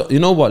outside? So you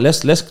know what?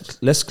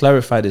 Let's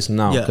clarify this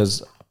now.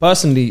 Because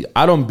personally,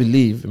 I don't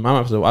believe in my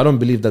mind, I don't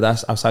believe that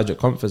that's outside your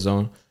comfort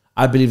zone.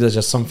 I believe there's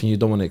just something you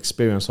don't want to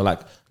experience. Or like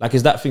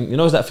is that thing? You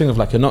know, is that thing of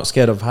like you're not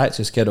scared of heights,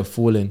 you're scared of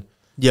falling.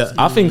 Yeah,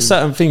 I think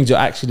certain things you're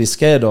actually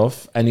scared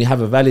of, and you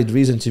have a valid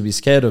reason to be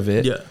scared of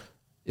it. Yeah,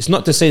 it's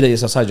not to say that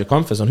it's outside your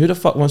comfort zone. Who the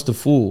fuck wants to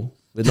fall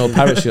with no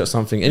parachute or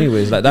something?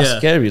 Anyways, like that's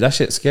scary. That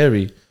shit's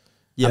scary.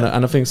 Yeah,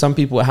 and I think some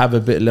people have a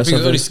bit less. I think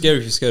it's only scary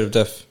if you're scared of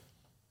death.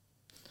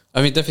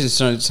 I think death is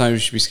something we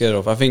should be scared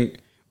of. I think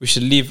we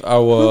should leave our.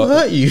 Who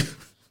hurt you?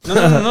 No,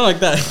 not like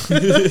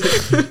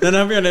that. No,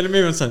 let me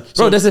understand.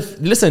 Bro,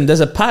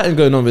 there's a pattern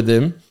going on with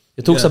him.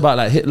 It talks about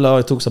like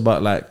Hitler. It talks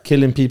about like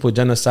killing people,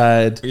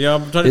 genocide. Yeah,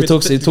 I'm trying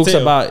to. It talks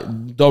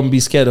about don't be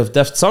scared of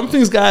death.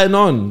 Something's going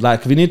on.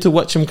 Like we need to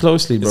watch him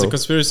closely, bro. It's a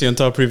conspiracy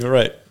until I prove it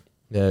right.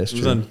 Yeah, it's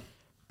true.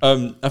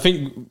 I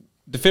think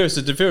the fear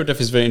of death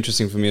is very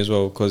interesting for me as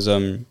well because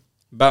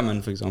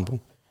Batman, for example,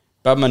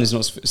 Batman is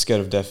not scared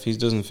of death. He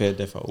doesn't fear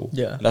death at all.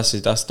 Yeah,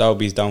 that will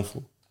be his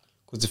downfall.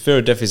 Because the fear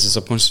of death is a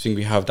subconscious thing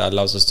we have that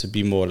allows us to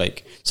be more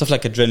like stuff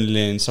like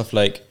adrenaline, stuff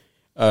like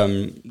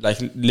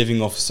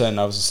living off certain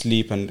hours of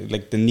sleep, and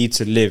like the need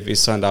to live is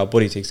something that our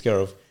body takes care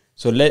of.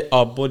 So let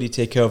our body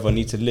take care of our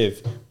need to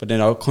live, but then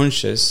our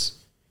conscious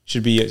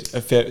should be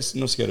a fear,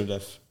 not scared of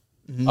death.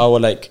 Our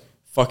like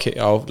fuck it,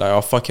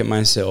 our fuck it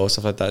mindset or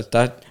stuff like that.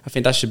 That I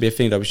think that should be a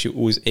thing that we should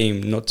always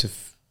aim not to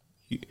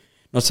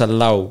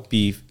allow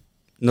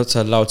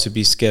to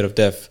be scared of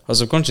death. Our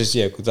subconscious,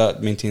 yeah, because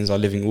that maintains our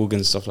living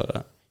organs, stuff like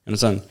that. You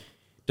understand?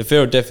 The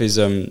fear of death is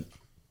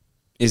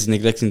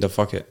neglecting the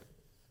fuck it.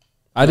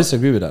 I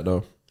disagree with that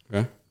though.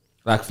 Okay.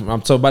 Like,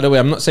 so by the way,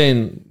 I'm not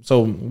saying.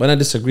 So when I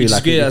disagree,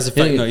 like as a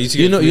fact,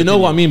 you know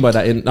what I mean by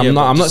that.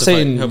 I'm not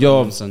saying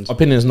your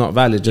opinion is not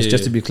valid.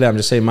 Just to be clear, I'm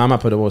just saying my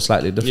map of the world is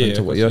slightly different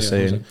to what you're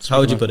saying. How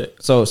would you put it?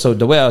 So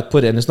the way I would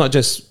put it, and it's not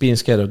just being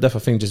scared of death. I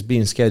think just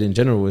being scared in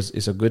general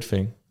is a good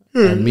thing.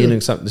 And meaning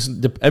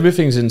something.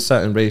 Everything's in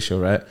certain ratio,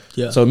 right?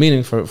 Yeah. So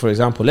meaning, for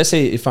example, let's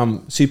say if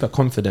I'm super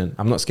confident,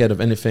 I'm not scared of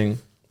anything.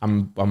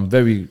 I'm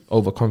very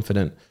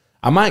overconfident.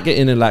 I might get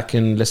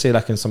let's say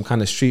in some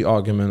kind of street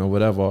argument or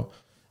whatever.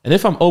 And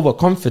if I'm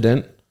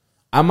overconfident,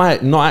 I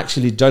might not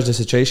actually judge the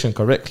situation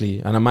correctly,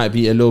 and I might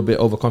be a little bit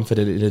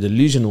overconfident in a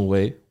delusional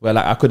way where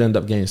like I could end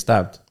up getting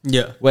stabbed.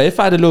 Yeah. Where if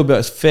I had a little bit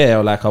of fear,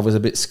 or like I was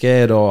a bit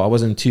scared, or I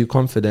wasn't too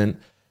confident,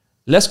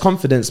 less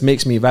confidence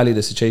makes me value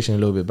the situation a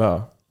little bit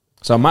better.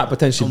 So I might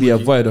potentially be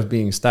avoid of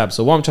being stabbed.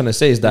 So what I'm trying to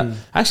say is that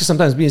actually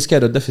sometimes being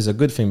scared of death is a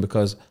good thing,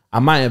 because I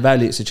might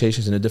evaluate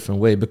situations in a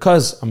different way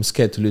because I'm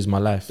scared to lose my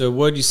life. The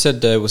word you said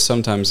there was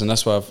sometimes, and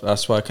that's why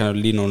I kind of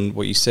lean on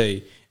what you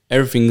say.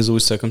 Everything is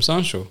always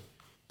circumstantial,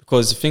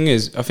 because the thing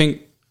is, I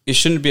think it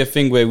shouldn't be a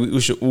thing where we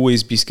should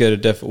always be scared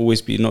of death,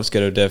 always be not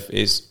scared of death.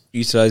 Is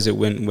utilize it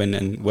when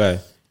and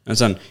where.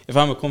 Understand? If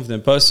I'm a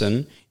confident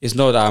person, it's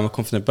not that I'm a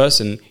confident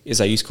person.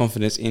 It's I use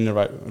confidence in the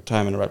right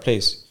time and the right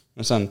place.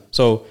 Understand?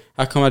 So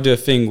how come I do a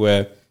thing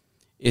where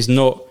it's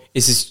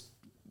just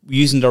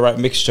using the right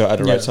mixture at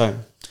the right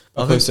time,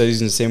 opposed to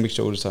using the same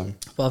mixture all the time?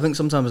 But I think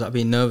sometimes like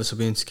being nervous or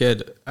being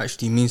scared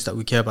actually means that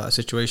we care about a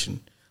situation.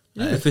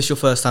 If it's your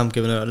first time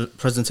giving a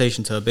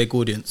presentation to a big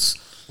audience,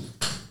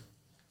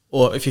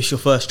 or if it's your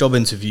first job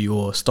interview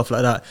or stuff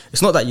like that,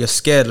 it's not that you're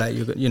scared like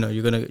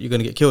you're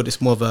gonna get killed.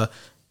 It's more of a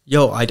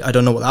I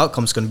don't know what the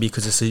outcome's gonna be,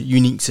 because it's a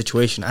unique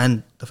situation,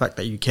 and the fact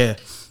that you care,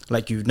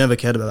 like you've never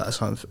cared about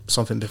that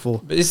something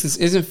before. But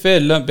isn't fear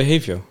learned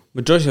behavior?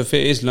 Majority of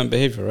fear is learned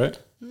behavior, right?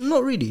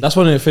 Not really. That's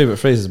one of your favorite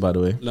phrases, by the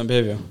way. Learned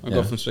behavior. I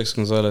got from Specs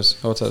Gonzalez.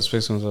 How about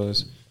Specs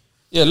Gonzalez?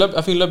 Yeah,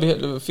 I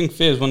think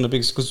fear is one of the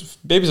biggest, because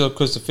babies are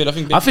close to fear.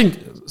 I think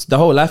the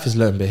whole life is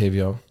learned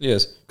behavior.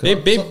 Yes.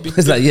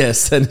 It's like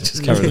yes, and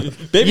just carry on.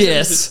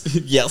 Yes.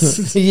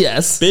 Yes.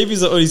 Yes.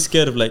 Babies are only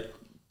scared of like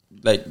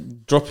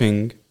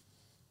dropping,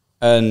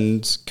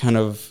 and kind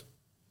of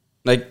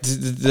like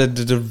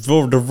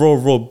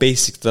the raw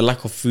basics, the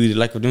lack of food, the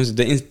lack of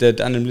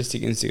the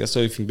animalistic instinct. That's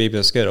the only thing babies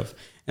are scared of.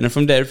 And then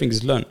from there, everything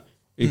is learned,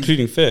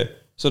 including fear.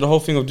 So the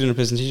whole thing of doing a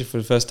presentation for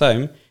the first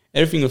time,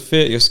 everything of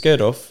fear you're scared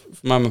of,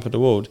 from my map of the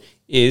world,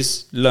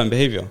 is learned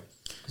behavior.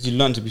 Because you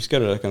learn to be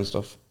scared of that kind of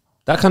stuff.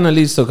 That kind of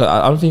leads to,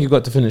 I don't think you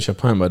got to finish your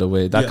point, by the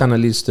way. That kind of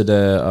leads to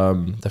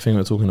the thing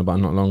we were talking about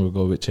not long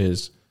ago, which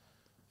is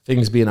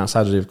things being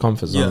outside of your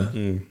comfort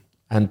zone.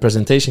 And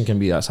presentation can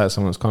be outside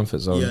someone's comfort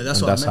zone. Yeah, that's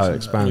and that's how it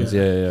expands.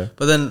 Yeah.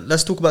 But then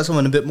let's talk about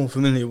someone a bit more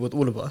familiar with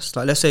all of us.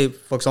 Like, let's say,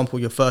 for example,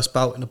 your first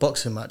bout in a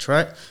boxing match,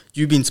 right?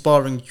 You've been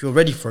sparring, you're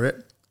ready for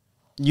it.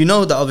 You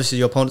know that obviously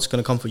your opponent's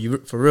going to come for you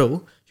for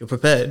real. You're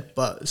prepared,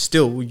 but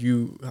still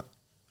you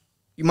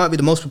might be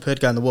the most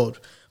prepared guy in the world,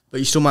 but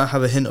you still might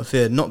have a hint of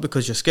fear, not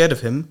because you're scared of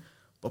him,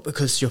 but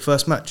because it's your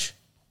first match.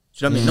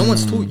 Do you know what I mean? No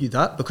one's taught you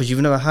that because you've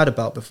never had a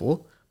bout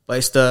before, but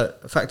it's the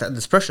fact that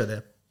there's pressure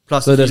there.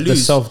 Plus, so there's the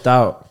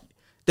self-doubt.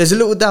 There's a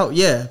little doubt,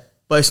 yeah,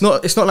 but it's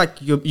not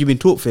like you've been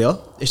taught fear.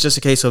 It's just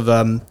a case of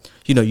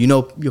you know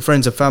your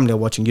friends and family are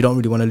watching. You don't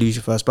really want to lose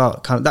your first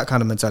bout. That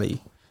kind of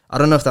mentality. I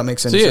don't know if that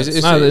makes sense. So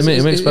it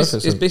makes perfect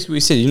sense. It's basically what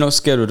you said. You're not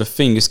scared of the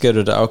thing. You're scared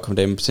of the outcome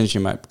that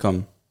potentially might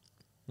become.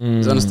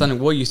 It's understanding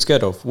what you're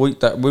scared of.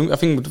 I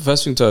think the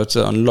first thing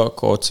to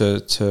unlock or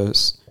to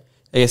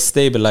I guess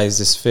stabilize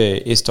this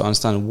fear is to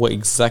understand what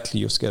exactly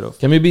you're scared of.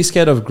 Can we be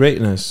scared of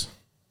greatness?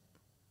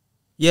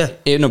 Yeah.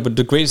 No, but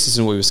the greatness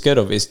isn't what we're scared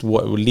of. It's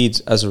what will lead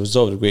as a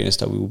result of the greatness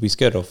that we will be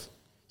scared of.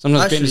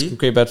 Sometimes greatness can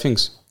create bad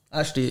things.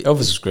 Actually, Elvis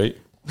was great.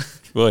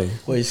 Boy.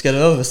 What, you scared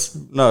of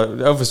Elvis? No,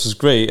 Elvis was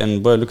great,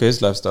 and boy, look at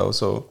his lifestyle.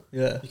 So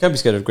yeah, you can't be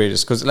scared of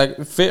greatness, because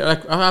fear,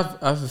 I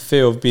have a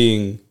fear of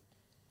being,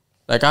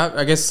 I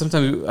guess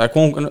sometimes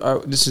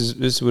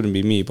this wouldn't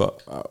be me,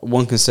 but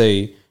one can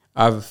say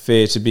I have a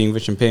fear to being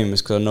rich and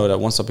famous, because I know that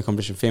once I become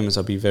rich and famous,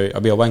 I'll be a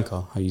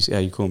wanker. How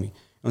you call me?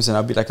 I'm saying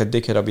I'll be like a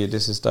dickhead. I'll be a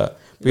this is that.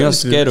 But you're not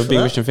scared of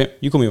being rich and famous.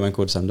 You call me a wanker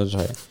all the time. Don't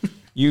try it.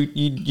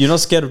 You're not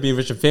scared of being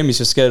rich and famous.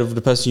 You're scared of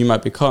the person you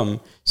might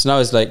become. So now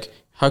it's like,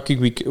 how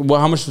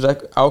much of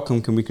that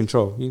outcome can we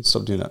control? You need to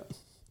stop doing that.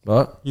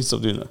 What? You need to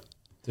stop doing that.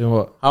 Doing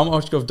what? How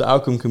much of the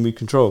outcome can we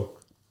control?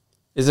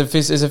 If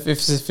it's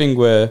a thing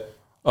where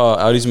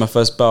I'll lose my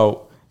first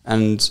bout,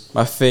 and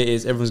my fate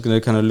is everyone's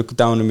gonna kind of look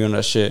down on me on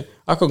that shit.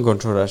 I can't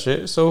control that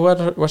shit, so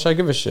why should I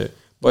give a shit?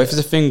 But if it's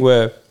a thing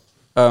where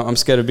I'm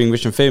scared of being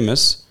rich and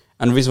famous,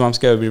 and the reason why I'm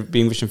scared of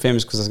being rich and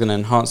famous because that's gonna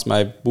enhance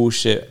my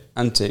bullshit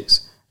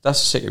antics. That's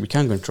the shit that we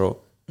can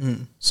control.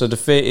 So the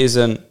fate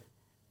isn't.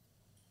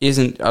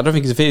 I don't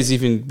think the fate is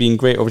even being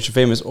great or rich and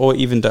famous, or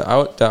even the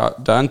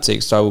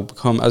antics that I will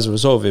become as a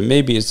result of it.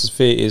 Maybe it's the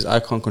fate is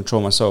I can't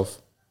control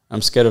myself.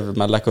 I'm scared of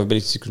my lack of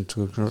ability to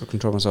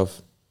control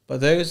myself.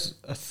 But there is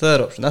a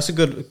third option. That's a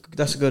good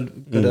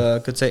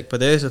take. But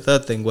there is a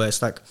third thing where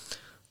it's like,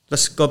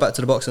 let's go back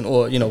to the boxing,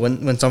 or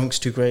when something's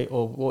too great,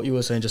 or what you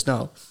were saying just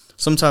now.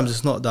 Sometimes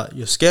it's not that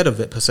you're scared of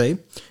it per se.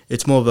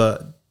 It's more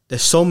of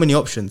there's so many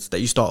options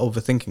that you start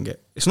overthinking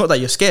it. It's not that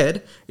you're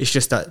scared. It's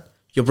just that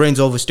your brain's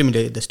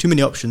overstimulated. There's too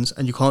many options,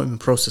 and you can't even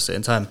process it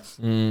in time.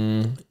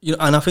 And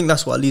I think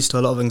that's what leads to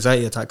a lot of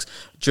anxiety attacks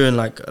during,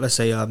 like, let's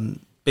say,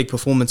 big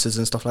performances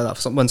and stuff like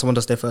that. When someone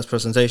does their first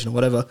presentation or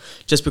whatever,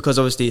 just because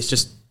obviously it's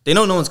just they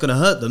know no one's going to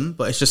hurt them,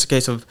 but it's just a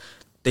case of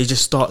they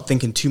just start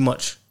thinking too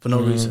much for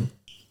no reason.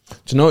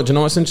 Do you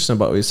know what's interesting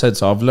about what you said?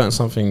 So I've learned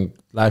something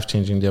life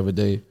changing the other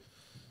day.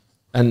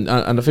 And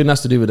I think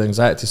that's to do with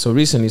anxiety. So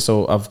recently,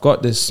 I've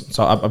got this.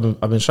 So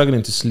I've been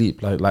struggling to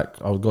sleep. Like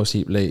I'll go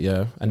sleep late,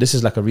 yeah. And this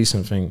is like a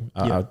recent thing.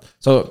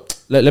 So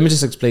let me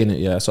just explain it,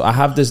 yeah. So I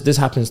have this. This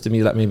happens to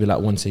me maybe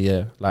once a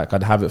year. Like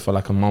I'd have it for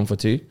like a month or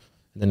two,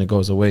 and then it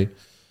goes away.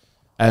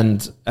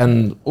 And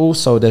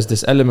also there's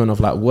this element of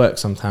like work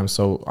sometimes.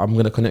 So I'm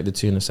gonna connect the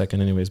two in a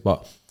second, anyways.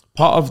 But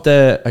part of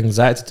the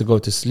anxiety to go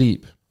to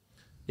sleep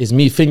is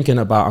me thinking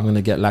about I'm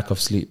gonna get lack of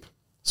sleep.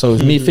 So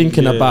it's me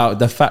thinking about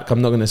the fact I'm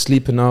not going to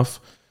sleep enough,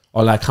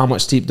 or like how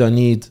much sleep do I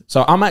need.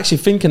 So I'm actually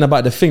thinking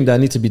about the thing that I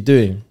need to be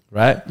doing,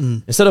 right?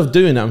 Instead of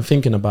doing it, I'm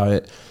thinking about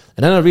it.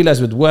 And then I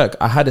realized with work,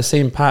 I had the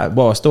same pattern.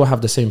 Well, I still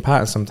have the same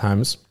pattern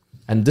sometimes.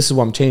 And this is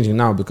what I'm changing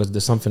now because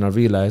there's something I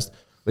realized,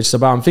 which is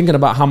about I'm thinking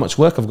about how much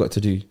work I've got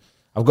to do.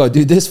 I've got to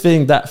do this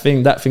thing, that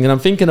thing, that thing. And I'm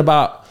thinking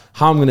about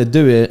how I'm going to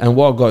do it and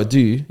what I've got to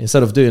do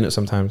instead of doing it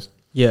sometimes.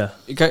 Yeah.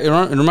 It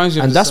reminds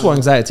you of and that's what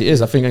anxiety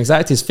is. I think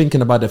anxiety is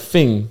thinking about the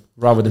thing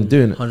rather than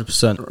doing it.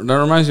 100%. That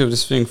reminds me of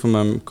this thing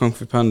from Kung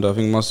Fu Panda, I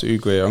think Master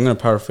Oogway. I'm going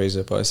to paraphrase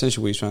it, but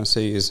essentially what he's trying to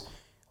say is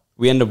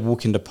we end up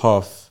walking the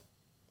path.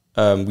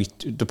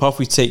 The path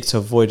we take to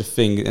avoid a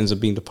thing ends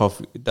up being the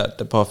path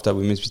that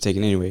we're meant to be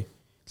taking anyway.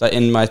 Like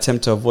in my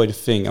attempt to avoid a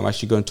thing, I'm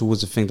actually going towards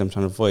the thing that I'm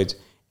trying to avoid.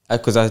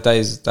 Because that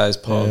is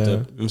part of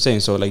the... I'm saying,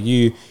 so like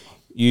you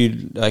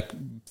like...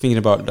 thinking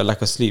about the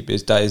lack of sleep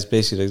that is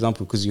basically the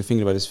example, because you're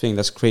thinking about this thing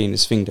that's creating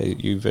this thing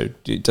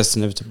that that's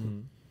inevitable.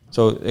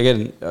 So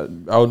again,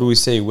 I would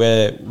always say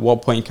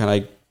what point can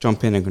I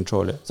jump in and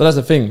control it? So that's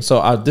the thing.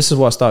 So this is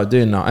what I started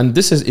doing now, and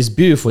this is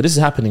beautiful. This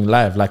is happening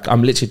live. Like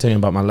I'm literally telling you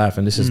about my life,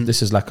 and this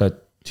is like a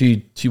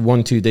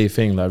 2 day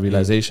thing, like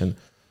realization.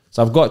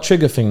 So I've got a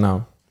trigger thing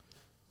now.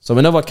 So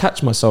whenever I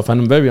catch myself,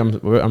 and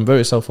I'm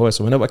very self-aware.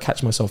 So whenever I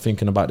catch myself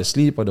thinking about the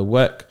sleep or the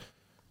work,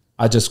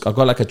 I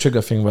got like a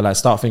trigger thing where I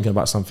start thinking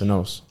about something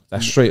else.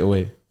 Like straight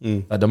away.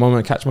 Like the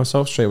moment I catch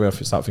myself, straight away I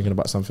start thinking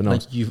about something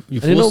else. Like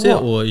you force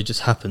it, or it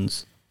just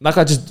happens? Like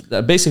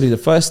basically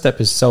the first step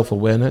is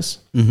self-awareness.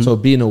 So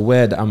being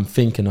aware that I'm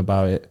thinking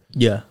about it.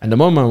 Yeah. And the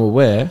moment I'm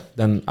aware,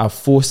 then I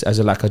force it as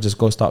I just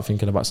go start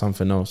thinking about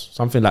something else.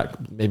 Something like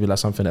maybe like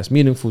something that's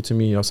meaningful to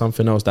me, or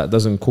something else that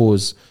doesn't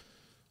cause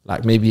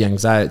like maybe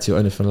anxiety or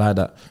anything like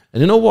that.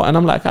 And you know what? And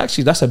I'm like,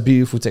 actually that's a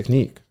beautiful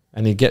technique.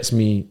 And it gets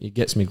me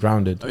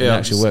grounded. It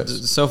actually works.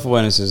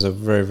 Self-awareness is a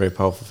very, very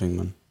powerful thing,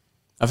 man.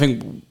 I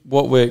think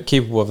what we're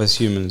capable of as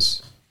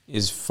humans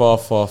is far,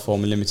 far, far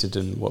more limited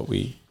than what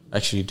we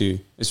actually do.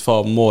 It's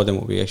far more than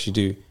what we actually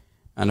do.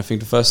 And I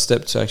think the first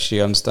step to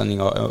actually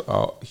understanding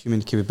our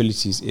human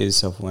capabilities is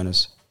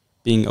self-awareness.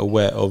 Being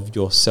aware of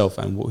yourself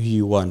and who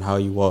you are and how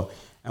you are.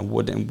 And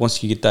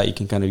once you get that, you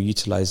can kind of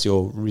utilize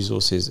your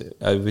resources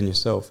within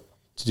yourself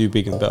to do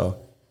big and better.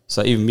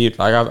 So even me,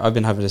 like I've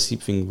been having a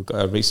sleep thing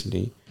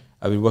recently.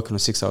 I've been working on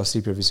 6 hours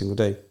sleep every single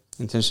day,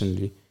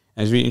 intentionally.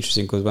 And it's really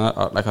interesting because when I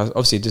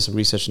obviously did some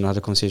research and I had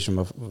a conversation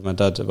with my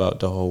dad about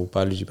the whole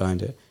biology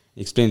behind it. He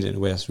explained it in a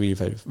way that's really,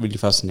 very, really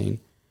fascinating.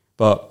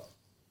 But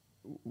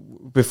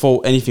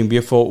before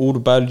all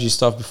the biology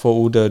stuff, before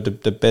all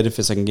the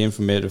benefits I can gain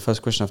from it, the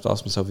first question I have to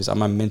ask myself is,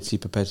 am I mentally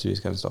prepared to do this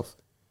kind of stuff?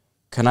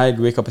 Can I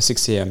wake up at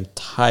 6 a.m.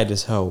 tired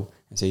as hell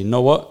and say, you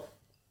know what?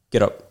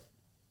 Get up.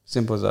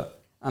 Simple as that.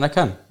 And I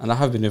can. And I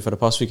have been doing it for the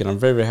past week, and I'm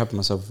very, very happy with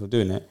myself for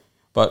doing it.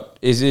 But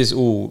it is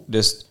all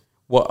just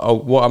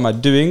what am I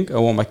doing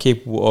and what am I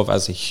capable of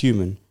as a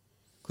human?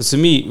 Because to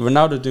me,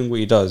 Ronaldo doing what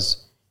he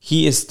does,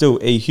 he is still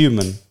a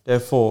human.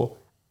 Therefore,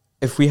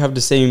 if we have the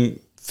same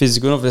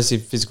physical, not let's say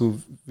physical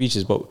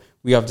features, but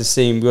we are the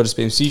same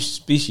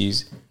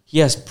species, he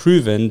has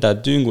proven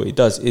that doing what he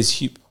does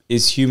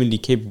is humanly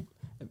capable,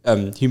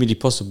 humanly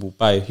possible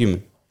by a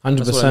human.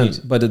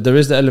 100%. But there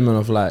is the element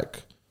of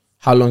like,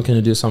 how long can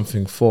you do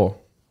something for?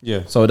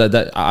 Yeah. So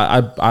that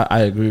I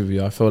agree with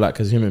you. I feel like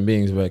as human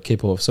beings, we're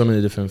capable of so many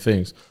different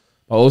things.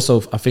 But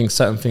also, I think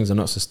certain things are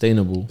not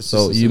sustainable.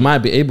 So you might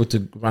be able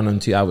to run on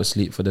 2 hours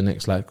sleep for the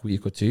next like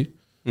week or two.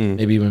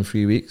 maybe even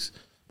 3 weeks.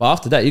 But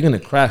after that, you're gonna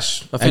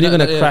crash, I think and you're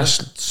that- gonna crash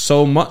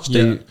so much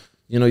that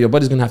your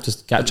body's gonna have to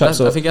catch up.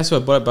 So I think that's where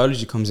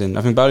biology comes in.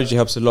 I think biology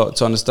helps a lot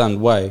to understand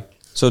why.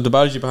 So the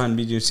biology behind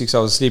me doing 6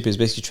 hours of sleep is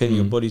basically training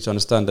your body to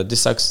understand that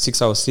this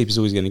 6 hours sleep is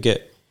always going to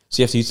get.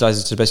 So you have to utilize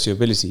it to the best of your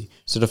ability.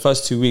 So the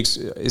first 2 weeks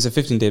is a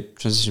 15-day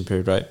transition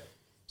period, right?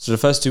 So the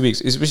first 2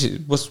 weeks is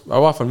what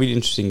I find really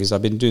interesting is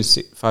I've been doing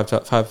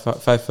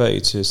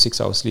 5:30 to 6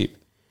 hours sleep,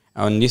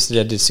 and yesterday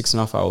I did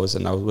 6.5 hours,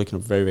 and I was waking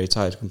up very, very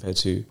tired compared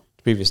to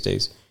the previous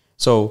days.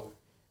 So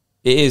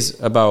it is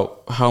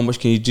about how much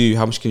can you do,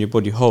 how much can your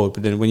body hold,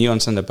 but then when you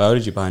understand the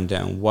biology behind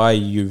it and why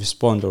you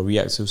respond or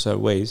react to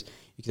certain ways,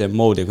 you can then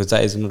mold it, because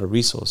that is another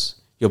resource.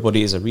 Your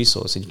body is a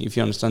resource, and if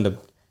you understand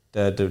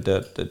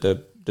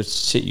the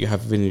shit you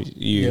have within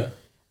you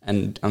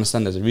and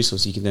understand as a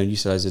resource, you can then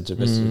utilize it to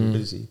the best of your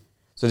ability.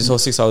 So this whole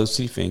 6 hours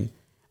sleep thing,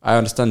 I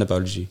understand the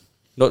biology.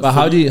 But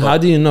how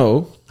do you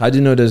know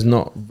there's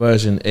not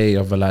version A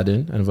of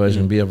Aladdin and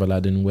version B of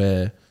Aladdin,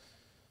 where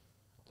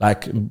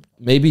like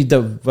maybe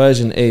the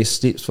version A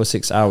sleeps for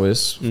 6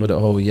 hours for the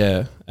whole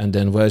year, and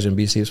then version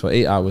B sleeps for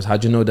 8 hours? How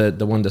do you know that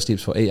the one that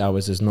sleeps for 8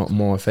 hours is not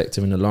more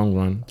effective in the long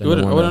run? I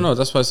wouldn't know.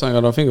 That's why it's something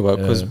I don't think about.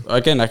 Because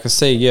again, I can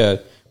say,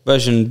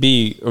 version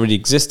B already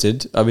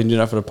existed. I've been doing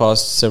that for the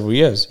past several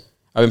years.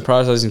 I've been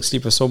prioritizing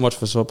sleep so much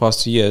for the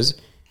past 2 years,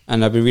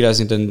 and I've been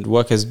realizing that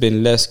work has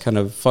been less kind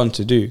of fun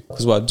to do.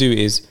 Because what I do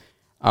is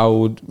I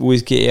would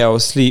always get 8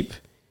 hours sleep.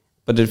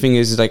 But the thing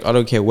is like, I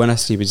don't care when I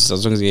sleep, it's just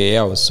as long as I get 8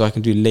 hours. So I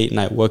can do late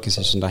night working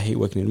sessions. I hate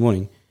working in the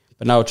morning.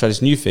 But now I'll try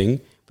this new thing.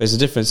 But the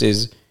difference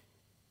is,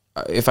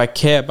 if I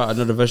care about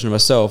another version of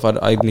myself,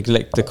 I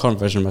neglect the current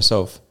version of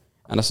myself.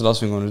 And that's the last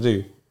thing I want to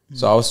do.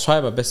 So I was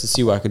trying my best to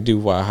see what I could do,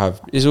 what I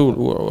have. It's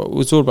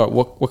all about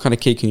what kind of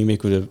cake can you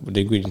make with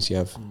the ingredients you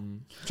have.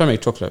 Try to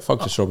make chocolate.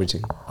 Fuck the strawberry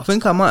thing. I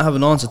think I might have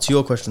an answer to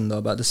your question though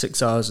about the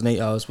 6 hours and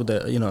 8 hours with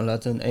the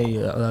Aladdin A,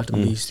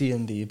 Aladdin B, C,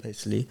 and D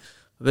basically.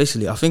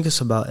 I think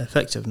it's about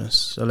effectiveness.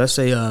 So let's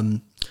say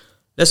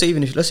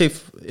even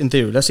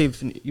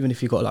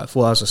if you got like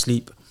 4 hours of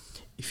sleep,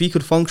 if he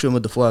could function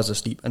with the 4 hours of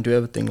sleep and do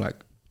everything like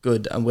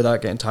good and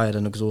without getting tired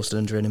and exhausted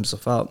and draining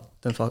himself out,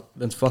 then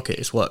fuck it,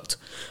 it's worked.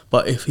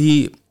 But if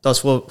he does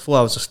 4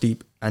 hours of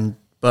sleep and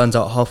burns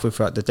out halfway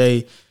throughout the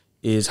day,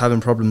 is having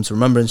problems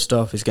remembering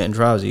stuff, is getting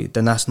drowsy,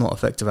 then that's not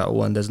effective at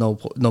all, and there's no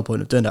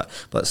point of doing that.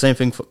 But the same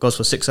thing goes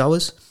for 6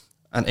 hours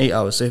and 8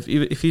 hours. So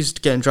if he's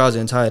getting drowsy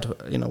and tired,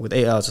 with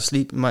 8 hours of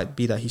sleep, it might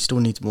be that he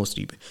still needs more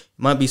sleep. It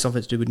might be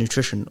something to do with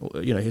nutrition, or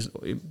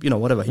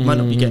whatever. He might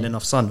not be getting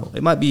enough sun. Or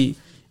it might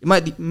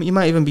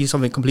even be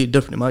something completely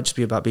different. It might just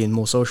be about being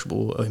more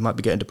sociable, or he might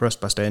be getting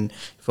depressed by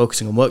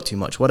focusing on work too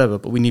much, whatever.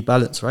 But we need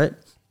balance, right?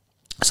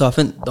 So I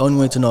think the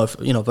only way to know if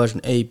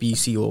version A, B,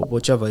 C, or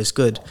whichever is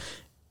good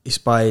is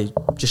by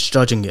just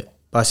judging it,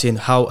 by seeing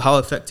how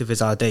effective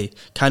is our day.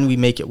 Can we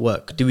make it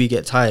work? Do we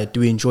get tired? Do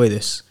we enjoy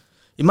this?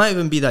 It might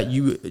even be that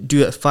you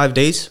do it 5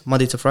 days,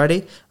 Monday to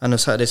Friday, and on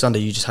Saturday, Sunday,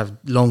 you just have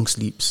long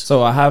sleeps.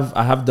 So I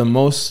have the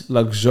most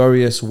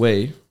luxurious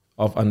way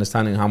of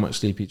understanding how much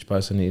sleep each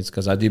person needs,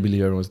 because I do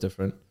believe everyone's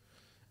different.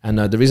 And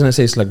the reason I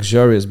say it's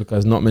luxurious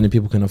because not many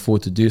people can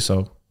afford to do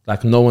so.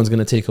 Like, no one's going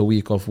to take a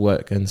week off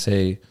work and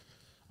say,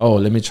 oh,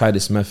 let me try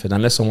this method,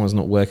 unless someone's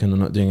not working or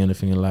not doing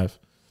anything in life.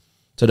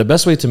 So the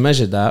best way to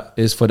measure that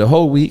is for the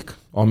whole week,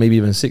 or maybe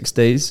even 6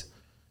 days,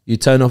 you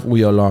turn off all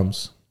your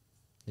alarms.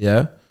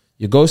 Yeah?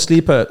 You go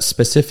sleep at a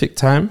specific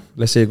time.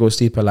 Let's say you go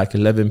sleep at like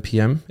 11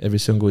 p.m. every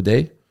single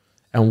day.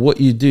 And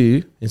what you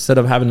do, instead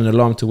of having an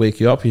alarm to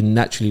wake you up, you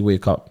naturally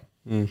wake up.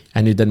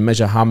 And you then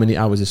measure how many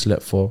hours you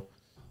slept for.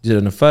 You did it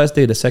on the first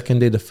day, the second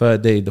day, the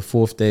third day, the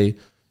fourth day.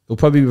 It'll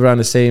probably be around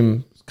the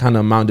same kind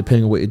of amount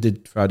depending on what you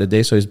did throughout the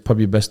day. So it's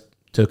probably best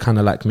to kind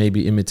of like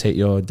maybe imitate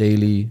your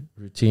daily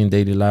routine,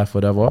 daily life,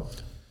 whatever.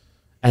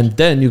 And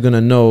then you're going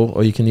to know,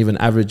 or you can even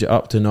average it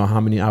up to know how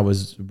many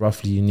hours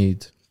roughly you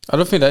need. I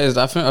don't think that is.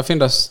 I think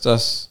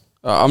that's.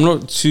 I'm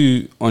not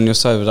too on your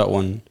side with that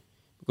one,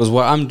 because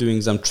what I'm doing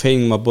is I'm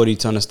training my body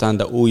to understand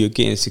that you're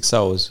getting 6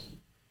 hours.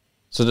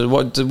 So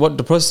what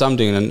the process I'm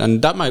doing,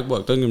 and that might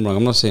work. Don't get me wrong.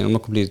 I'm not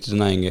completely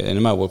denying it, and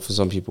it might work for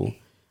some people.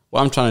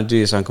 What I'm trying to do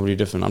is something completely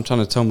different. I'm trying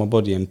to tell my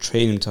body and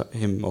train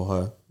him or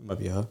her. It might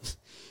be her.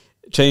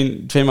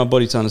 Train my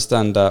body to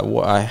understand that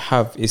what I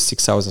have is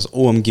 6 hours. That's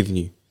all I'm giving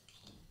you.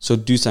 So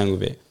do something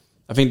with it.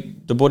 I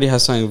think the body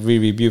has something really,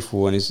 really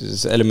beautiful, and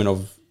it's an element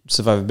of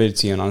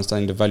survivability and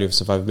understanding the value of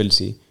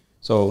survivability.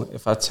 So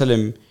if I tell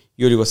him,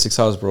 you only got 6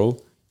 hours, bro,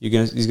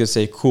 he's gonna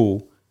say,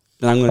 cool,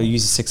 then I'm gonna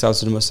use the 6 hours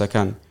to the most I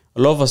can.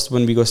 A lot of us,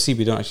 when we go sleep,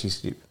 we don't actually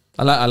sleep.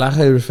 I like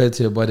how you refer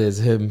to your body as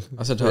him.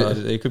 I said her.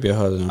 It could be a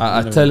her.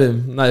 I tell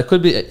him. No, it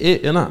could be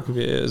it, you know. It could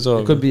be it as well.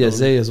 It could be a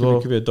Zay as well.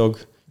 It could be a dog.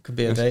 It could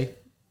be a they.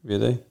 Could be a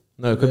they.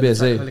 No, it could be a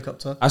Zay.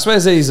 Helicopter. I swear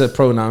Zay is a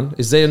pronoun.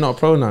 Is Zay not a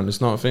pronoun?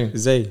 It's not a thing.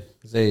 Zay.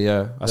 Zay,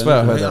 yeah. I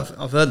swear I heard that.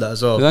 I've heard that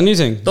as well. Is that a new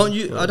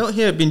thing? I don't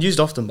hear it being used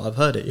often, but I've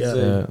heard it. Yeah.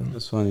 Yeah.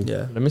 That's funny.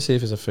 Yeah. Let me see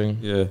if it's a thing.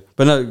 Yeah.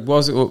 But no,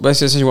 basically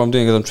essentially what I'm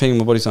doing is I'm training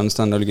my body to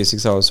understand I only get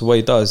 6 hours. So what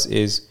it does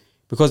is,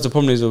 because the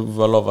problem is with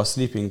a lot of our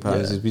sleeping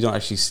patterns is we don't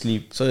actually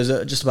sleep. So is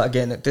it just about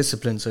getting that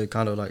discipline, so it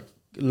kind of like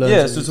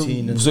learns a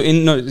routine.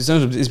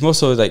 It's more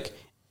so like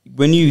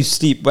when you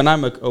sleep. When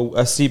I'm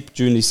asleep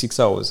during these 6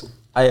 hours,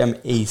 I am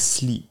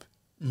asleep,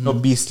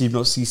 not B sleep,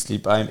 not C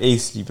sleep. I am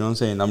asleep. You know what I'm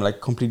saying? I'm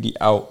like completely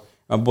out.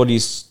 My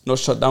body's not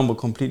shut down, but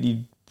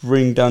completely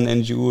bring down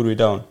energy all the way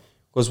down.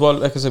 Because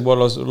like I said, what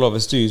a lot of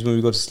us do is when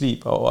we go to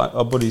sleep,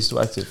 our body is still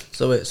active.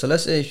 So wait, so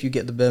let's say if you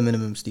get the bare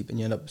minimum sleep and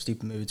you end up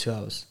sleeping maybe 2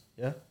 hours,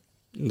 yeah?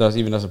 That's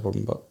a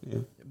problem, but yeah.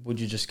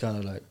 Would you just kind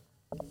of like,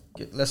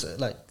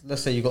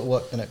 let's say you got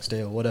work the next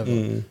day or whatever,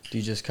 do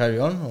you just carry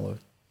on or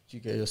do you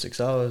get your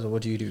 6 hours or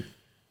what do you do?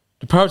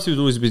 The priority would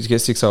always be to get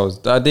 6 hours.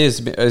 The idea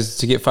is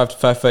to get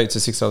 5:30 to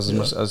 6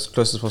 hours as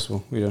close as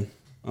possible. We don't.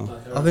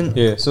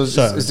 So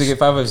it's to get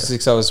 5 hours to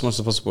 6 hours as much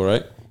as possible,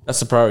 right? That's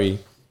the priority.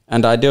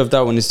 And the idea of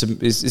that one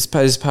is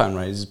pattern,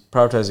 right? It's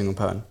prioritizing on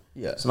pattern.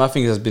 Yeah. So my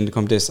thing has been to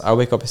become this. I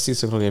wake up at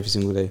 6 o'clock every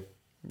single day.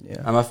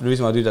 Yeah. And the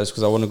reason why I do that is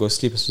because I want to go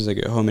sleep as soon as I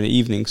get home in the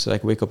evening, so I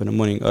can wake up in the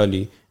morning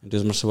early and do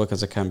as much work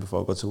as I can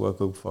before I go to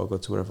work or before I go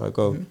to wherever I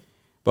go.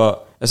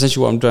 But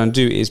essentially what I'm trying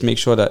to do is make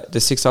sure that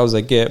the 6 hours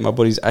I get, my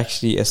body's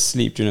actually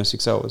asleep during those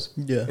 6 hours.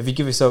 Yeah. If you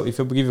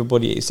give your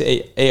body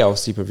eight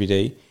hours sleep every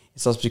day, it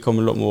starts to become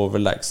a lot more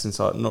relaxed and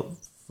start not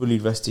fully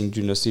resting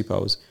during those sleep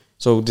hours.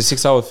 So the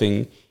 6 hour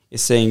thing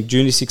is saying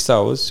during the 6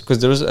 hours, because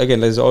there's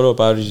a lot of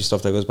biology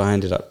stuff that goes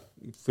behind it that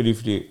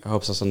fully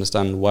helps us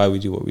understand why we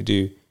do what we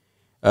do.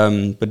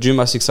 But during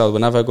my 6 hours,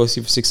 whenever I go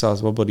sleep for 6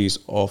 hours, my body is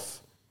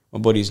off. My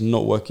body is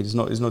not working. It's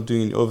not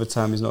doing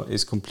overtime.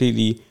 It's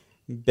completely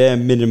bare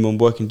minimum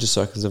working just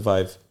so I can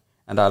survive.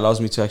 And that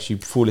allows me to actually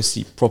fall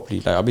asleep properly.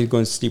 Like I've been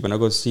going to sleep. When I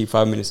go to sleep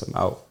 5 minutes, I'm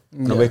out.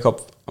 When I wake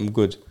up, I'm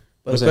good.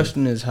 But the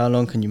question is, how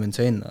long can you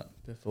maintain that?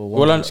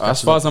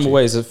 As far as I'm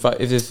aware, if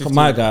it's 15,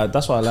 my God,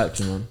 that's why I like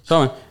you, man.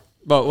 Sorry,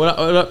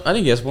 but I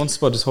think yes, one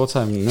spot this whole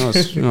time. No,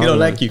 he don't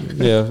like you.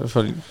 Yeah,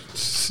 probably.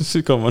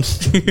 Come on,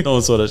 no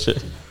one saw that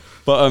shit.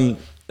 But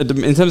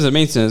in terms of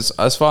maintenance,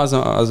 as far as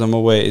I'm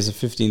aware, is a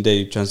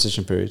 15-day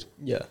transition period.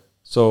 Yeah.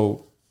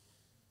 So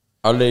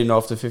I'll let you know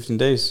after 15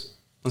 days.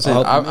 I'm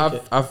saying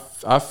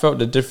I've felt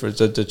the difference,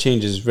 the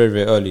changes very,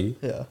 very early.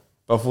 Yeah.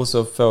 But I've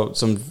also felt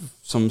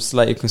some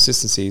slight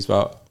inconsistencies.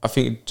 But I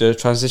think the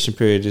transition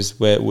period is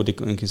where all the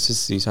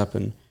inconsistencies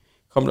happen.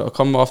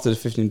 Come after the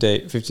 15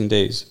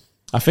 days.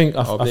 I think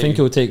it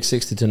will take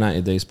 60 to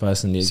 90 days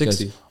personally.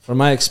 60. From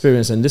my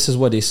experience, and this is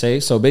what they say.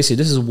 So basically,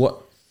 this is what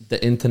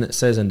the internet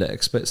says and the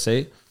experts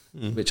say,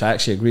 which I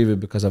actually agree with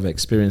because I've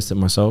experienced it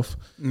myself.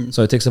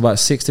 So it takes about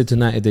 60 to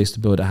 90 days to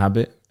build a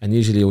habit, and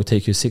usually it will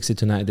take you 60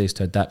 to 90 days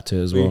to adapt to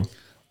it as well.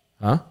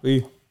 Huh?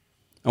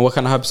 And what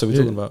kind of habits are we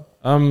talking about?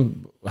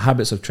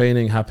 Habits of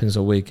training, habits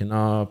of waking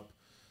up,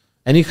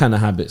 any kind of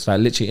habits, like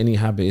literally any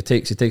habit.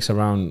 It takes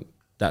around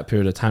that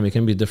period of time. It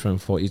can be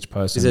different for each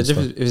person. Is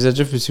there a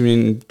difference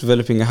between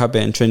developing a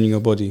habit and training your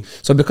body?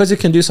 So because you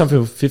can do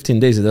something for 15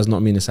 days, it does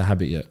not mean it's a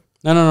habit yet.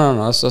 No.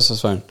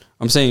 That's fine.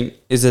 I'm saying,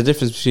 is there a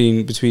difference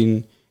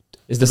between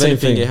it's the same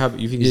thing. A habit,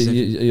 you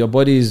think your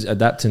body is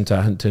adapting to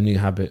a new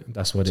habit.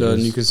 That's what it is. To a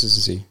new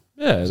consistency.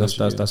 Yeah, that's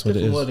what it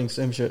is. Wording,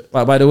 same shit.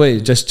 By the way,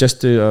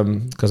 just to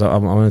because I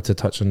wanted to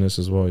touch on this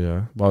as well.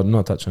 Yeah, well,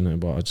 not touch on it,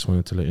 but I just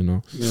wanted to let you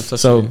know.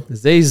 So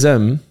they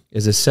them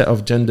is a set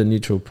of gender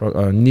neutral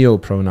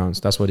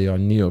neo-pronouns. That's what they are,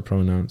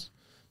 neo-pronouns.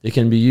 They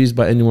can be used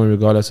by anyone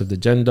regardless of the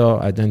gender,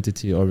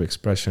 identity, or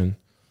expression.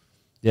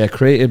 They are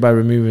created by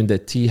removing the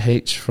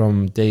th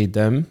from they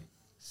them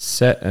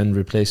set and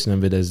replacing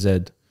them with a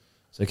z.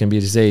 So it can be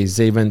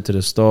they went to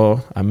the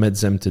store. I met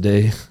them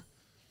today.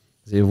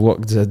 They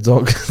walked the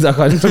dog.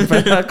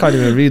 I can't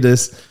even read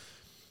this.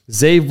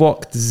 They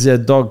walked the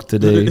dog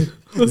today.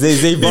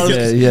 They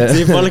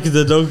walked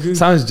the dog.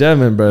 Sounds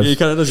German, bro. Yeah, you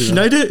kind of does.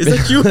 Schneider, is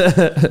that you?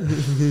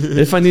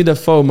 If I need a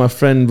phone, my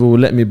friend will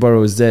let me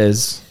borrow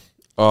theirs.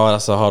 Oh,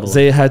 that's a hard one.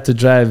 They had to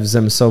drive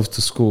themselves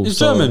to school. It's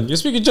German. You're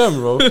speaking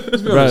German, bro.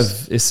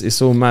 Bruv,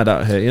 it's all mad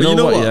out here. You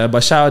know what? Yeah,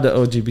 but shout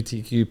out the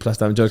LGBTQ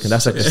plus. I'm joking.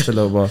 That's like a still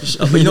over. I'll take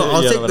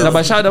that. No,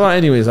 but shout them out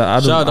anyways.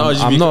 I'm not. The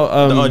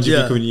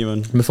LGBT community,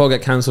 man. Before I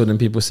get cancelled and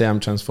people say I'm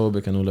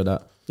transphobic and all of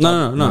that.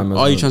 No.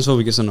 Are you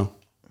transphobic? Yes or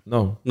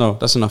no? No.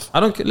 That's enough.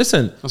 I don't.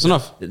 Listen. That's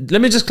enough. Let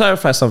me just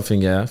clarify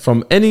something. Yeah.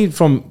 From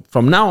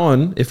now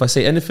on, if I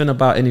say anything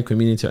about any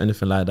community or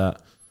anything like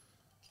that,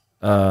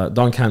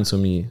 don't cancel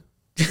me.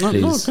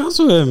 No,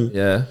 cancel him.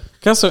 Yeah,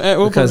 cancel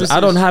because I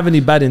don't have any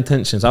bad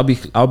intentions. I'll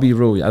be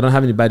real. I don't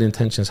have any bad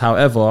intentions.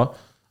 However,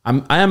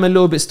 I am a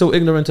little bit still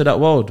ignorant to that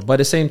world. But at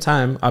the same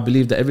time, I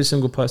believe that every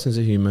single person is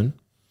a human.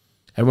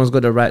 Everyone's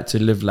got the right to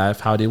live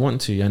life how they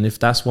want to, and if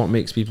that's what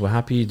makes people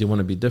happy, they want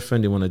to be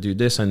different. They want to do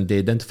this, and they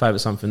identify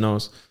with something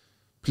else.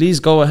 Please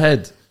go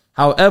ahead.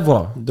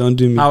 However, don't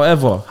do me.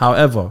 However,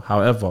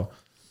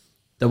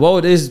 the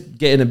world is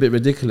getting a bit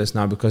ridiculous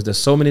now because there's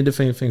so many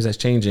different things that's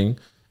changing.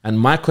 And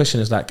my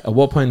question is like, at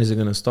what point is it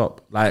going to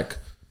stop? Like,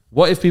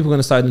 what if people are going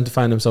to start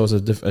identifying themselves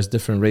as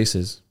different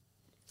races?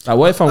 Like,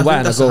 what if I'm white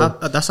and I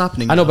go... that's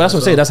happening. I know, but that's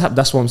what I'm saying.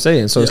 That's what I'm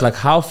saying. So it's like,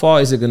 how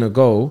far is it going to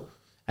go?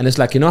 And it's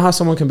like, you know how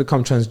someone can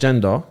become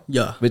transgender?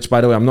 Yeah. Which,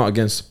 by the way, I'm not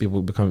against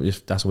people become...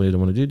 If that's what they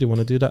want to do, they want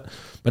to do that.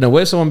 But then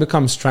what if someone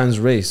becomes trans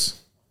race?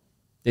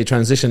 They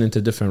transition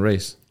into different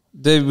race.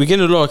 we get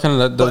a lot of kind of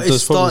like But those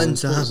it's starting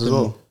problems to in happen. sports as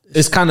well.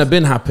 It's kind of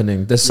been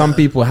happening. There's some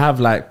people have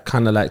like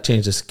kind of like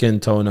changed the skin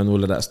tone and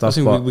all of that I stuff.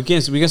 think But we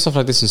get stuff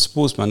like this in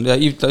sports, man. Like,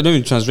 I don't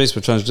even transrace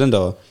but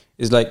transgender.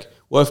 It's like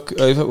what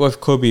if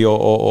Kobe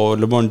or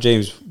LeBron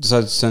James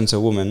decides to censor a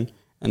woman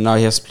and now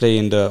he has to play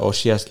in the or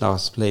she has now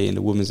to play in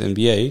the women's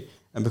NBA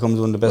and becomes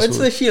one of the best. Why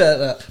do they feel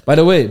like that? by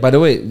the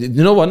way,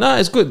 you know what? Nah,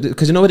 it's good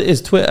because you know what it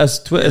is.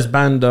 Twitter's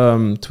banned.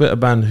 Twitter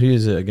banned. Who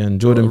is it again?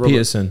 Jordan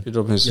Peterson.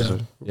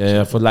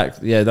 Yeah, for like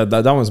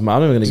that one's mad.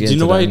 I'm not even gonna get. Do you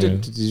know into why he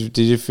that did? anyway.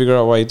 Did you figure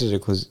out why he did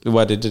it?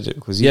 Why they did it?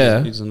 Because he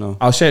doesn't know.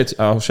 I'll share it.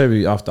 I'll show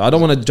you after. I don't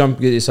want to jump.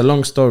 It's a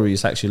long story.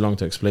 It's actually long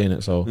to explain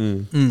it. So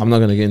I'm not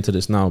gonna get into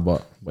this now.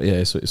 But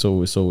yeah, it's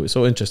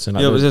so interesting.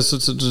 Like, Yeah, but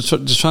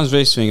the trans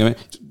race thing. I mean,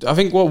 I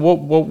think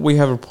what we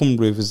have a problem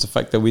with is the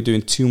fact that we're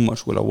doing too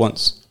much all at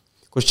once.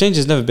 Because change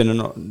has never been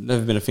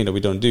a thing that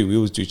we don't do. We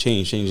always do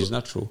change. Change is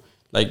natural.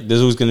 Like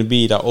there's always going to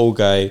be that old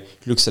guy who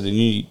looks at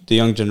the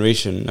young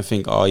generation and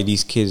think, oh,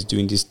 these kids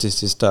doing this,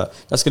 that.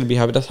 That's going to be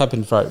that's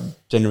happened for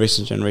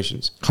generations.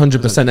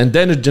 100%. And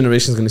then the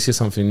generation is going to see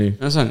something new.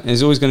 Understand? And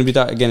it's always going to be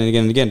that again and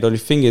again and again. The only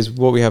thing is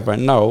what we have right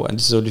now, and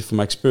this is only from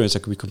my experience, I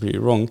could be completely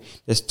wrong.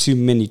 There's too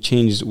many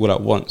changes all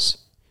at once.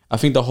 I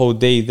think the whole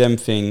they them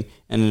thing,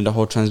 and then the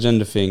whole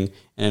transgender thing,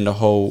 and then the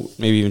whole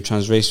maybe even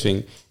trans race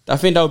thing. I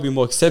think that would be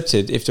more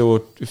accepted if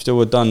they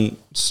were done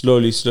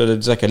slowly.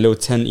 There's like a little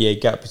 10-year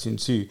gap between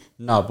two.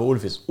 Nah, but all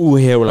of it's all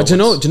here. All But do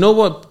you know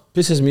what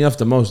pisses me off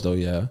the most though?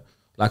 Yeah,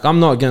 like I'm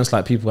not against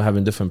like people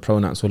having different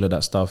pronouns, all of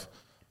that stuff.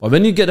 But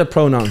when you get the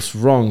pronouns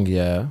wrong,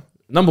 yeah.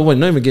 Number one,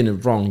 not even getting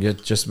it wrong. We're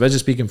just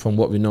speaking from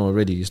what we know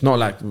already. It's not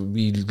like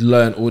we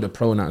learn all the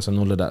pronouns and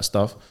all of that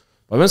stuff.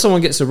 But when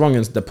someone gets it wrong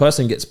and the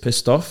person gets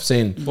pissed off,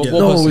 saying,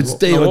 "No, it's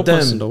they or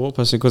them." What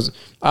person? Because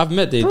I've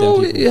met they them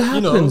Bro, people. it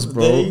happens,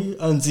 bro. They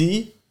and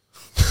Z.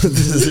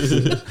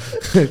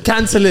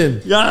 Cancel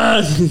him.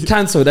 Yeah,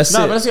 Cancel. That's no,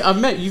 it. but that's it. I've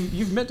met you.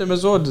 You've met them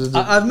as well.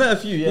 I've met a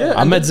few. Yeah,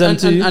 I met them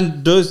too.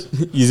 And those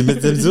you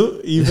met them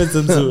too. You met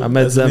them too. I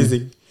met That's them.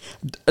 amazing.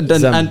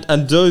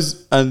 And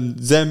those and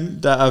them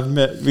that I've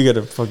met, we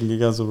gotta fucking get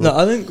cancelled. No,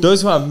 I think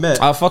those who I've met.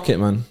 Ah, fuck it,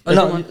 man.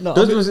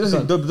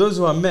 Those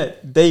who I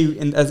met, they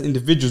as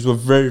individuals were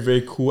very,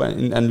 very cool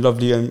and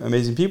lovely and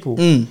amazing people.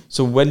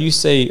 So when you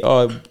say,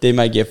 oh, they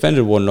might get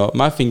offended or not,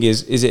 my thing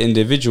is it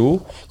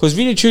individual? Because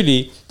really,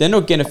 truly, they're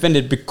not getting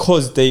offended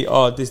because they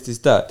are this,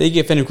 that. They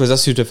get offended because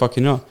that's who they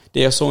fucking are.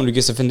 They are someone who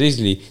gets offended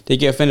easily. They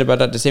get offended by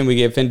that the same way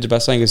they get offended by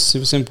something as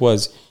simple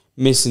as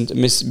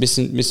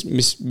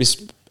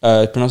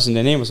pronouncing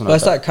their name or something. But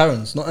it's like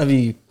Karens. Not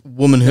every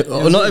woman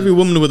not every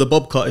woman with a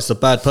bob cut is a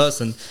bad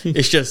person.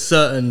 It's just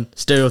certain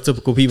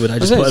stereotypical people that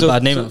just put a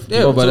bad name out.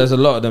 Yeah, but there's a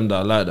lot of them that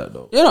are like that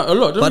though. Yeah, no, a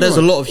lot. But there's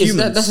a lot of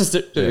humans. That's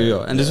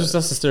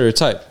a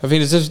stereotype. I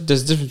think there's a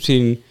difference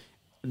between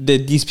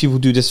these people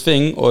do this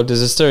thing or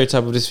there's a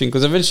stereotype of this thing.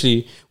 Because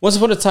eventually, once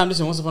upon a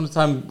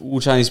time, all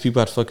Chinese people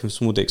had fucking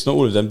small dicks. Not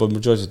all of them, but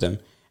majority of them.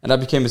 And that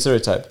became a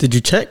stereotype. Did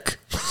you check?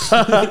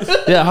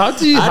 Yeah, how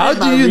do you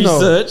know?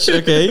 Research,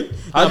 okay.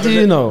 How do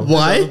you know?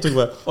 Why?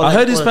 I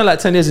heard you spent like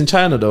 10 years in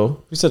China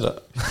though. Who said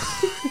that?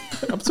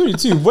 I'm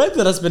 22. When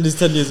did I spend these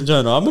 10 years in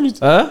China? I'm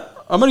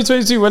only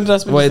 22. When did I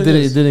spend Wait, these 10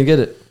 years? didn't get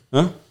it?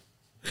 Huh?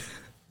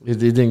 He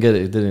didn't get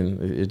it.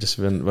 It just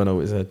went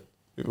over his head.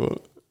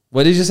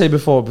 What did you say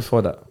before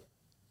that?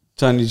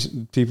 Chinese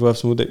people have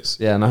small dicks.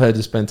 Yeah, and I heard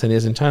you spent 10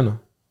 years in China.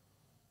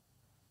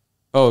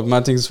 Oh, my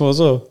thing's small as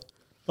well.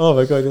 Oh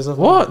my god,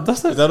 what?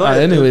 That's not. Is that right?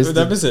 Anyways, Did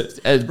I miss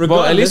it?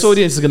 Well, at least the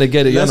audience is gonna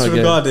get it.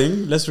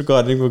 Less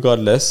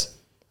regardless.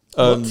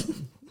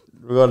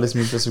 Regardless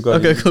means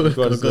disregarding. Okay, cool.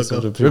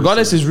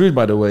 Regardless is rude,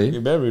 by the way.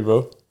 You're very rude,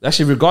 bro.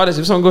 Actually, regardless,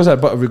 if someone goes like,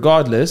 but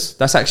regardless,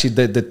 that's actually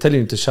they're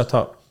telling you to shut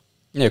up.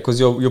 Yeah, because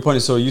your point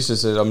is so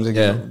useless. I'm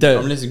thinking,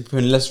 I'm listening,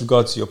 putting less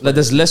regard to your point. Like,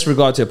 there's less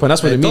regard to your point.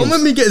 That's what it means. Don't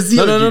let me get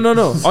zero.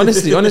 No.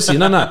 Honestly,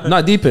 no.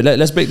 Not deeper.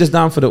 Let's break this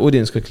down for the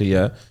audience quickly.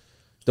 Yeah,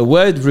 the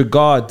word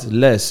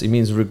regardless, it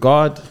means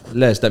regard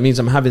less. That means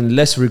I'm having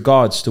less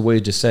regards to what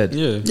you just said.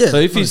 Yeah. So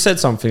if you said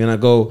something and I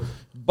go,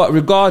 but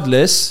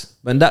regardless,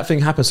 when that thing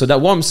happens, so that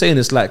what I'm saying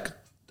is like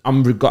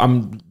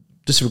I'm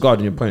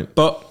disregarding your point.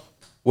 But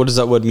what does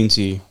that word mean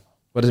to you?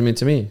 What does it mean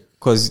to me?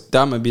 Because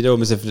that might be the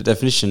almost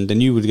definition.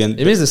 Then you would again.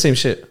 It means the same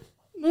shit.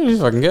 No,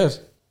 if I can guess.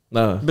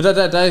 No. But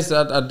that is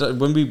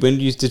when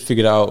you did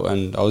figure it out,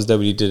 and I was there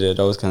when you did it.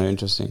 That was kind of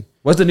interesting.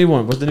 What's the new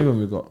one?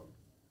 We got?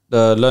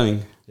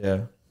 Learning.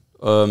 Yeah.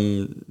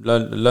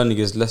 Learning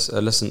is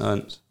lesson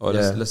earned or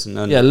lesson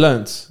earned. Yeah,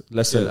 learnt.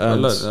 Lesson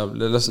earned.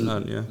 Lesson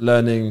earned. Yeah.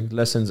 Learning,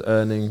 lessons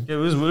earning. Yeah, it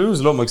was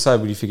a lot more excited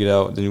when you figured it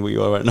out than what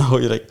you are right now.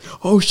 You're like,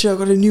 oh shit, I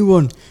got a new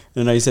one.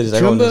 And now you said it's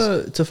like,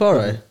 remember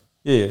Tafari?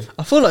 Yeah.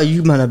 I feel like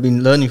you man have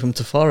been learning from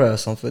Tafari or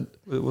something.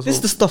 This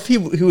is the stuff he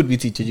would be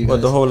teaching you guys. Well,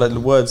 the whole like the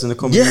words and the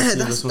combinations.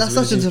 Yeah, that's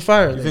such a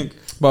Tafari. You think?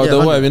 Well, Yeah,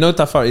 the way we know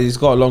Tafari, he's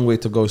got a long way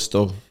to go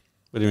still.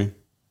 What do you mean?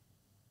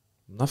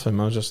 Nothing,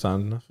 man. Just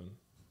nothing. What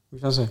you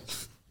trying to say?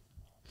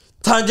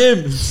 Tag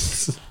him.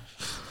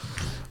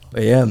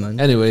 But yeah, man.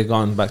 Anyway, go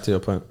on back to your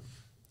point.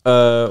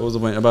 what was the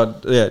point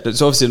about? Yeah,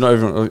 so obviously not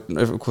everyone,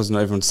 of course,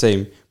 not everyone's the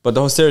same. But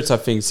the whole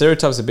stereotype thing,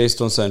 stereotypes are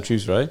based on certain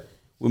truths, right?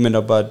 Women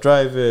are bad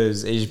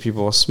drivers, Asian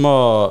people are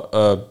smart,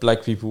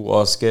 black people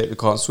are scared, they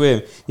can't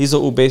swim. These are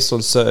all based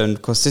on certain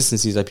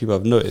consistencies that people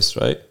have noticed,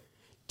 right?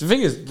 The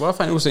thing is, what I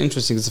find also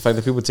interesting is the fact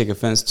that people take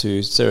offense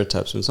to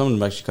stereotypes when some of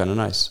them are actually kind of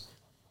nice.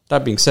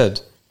 That being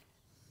said,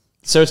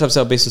 stereotypes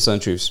are based on certain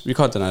truths. We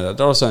can't deny that.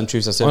 There are certain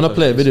truths that I want stereotypes to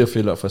play a are video for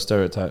you lot for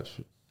stereotypes.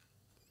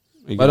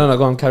 based. But no,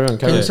 go on, carry on.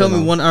 Can you tell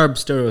me one Arab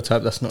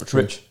stereotype that's not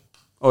true? Rich.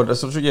 Oh,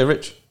 that's not true. Yeah,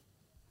 rich.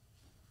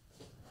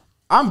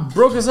 I'm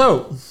broke as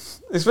hell.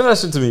 Explain that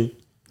shit to me.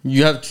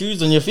 You have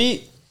shoes on your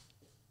feet.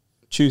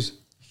 Choose.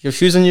 You have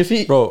shoes on your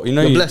feet, Bro, you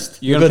know you're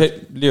blessed. You're You're gonna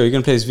good. play, Leo, you're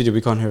gonna play this video.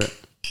 We can't hear it.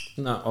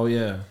 No, oh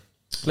yeah.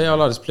 Play out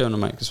loud. Just play on the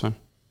mic. It's fine.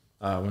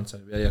 One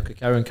second. Yeah, okay,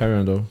 carry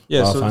on though.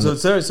 Yeah. I'll So, find so,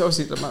 it. so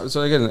obviously,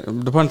 so again,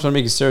 the point I'm trying to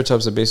make is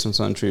stereotypes are based on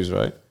certain truths,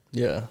 right?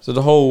 Yeah. So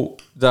the whole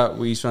that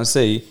we trying to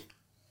say,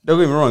 don't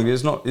get me wrong.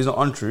 It's not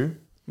untrue.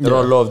 There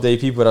are a lot of day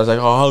people that's like,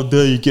 oh, how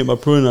dare you get my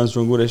pronouns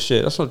wrong, all that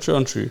shit. That's not true,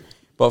 untrue.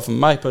 But from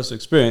my personal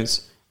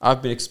experience,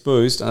 I've been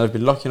exposed, and I've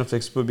been lucky enough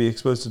to be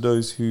exposed to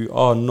those who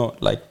are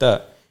not like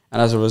that.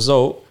 And as a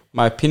result,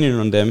 my opinion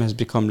on them has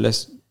become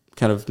less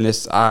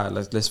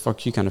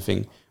fuck you kind of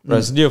thing.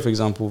 Whereas Leo, for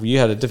example, you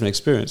had a different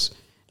experience.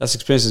 That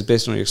experience is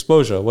based on your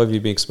exposure. What have you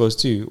been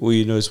exposed to? All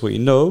you know is what you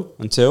know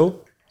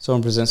until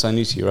someone presents something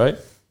new to you, right?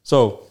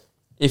 So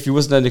if you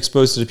wasn't then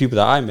exposed to the people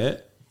that I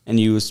met, and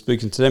you were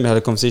speaking to them, had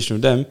a conversation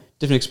with them,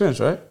 different experience,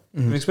 right?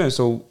 Different experience.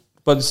 So,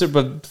 but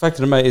the fact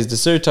of the matter is, the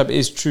stereotype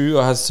is true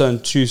or has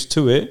certain truths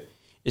to it.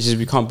 It's just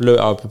we can't blow it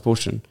out of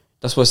proportion.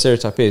 That's what a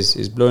stereotype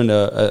is blowing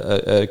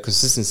a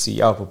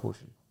consistency out of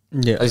proportion.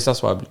 Yeah. At least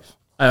that's what I believe.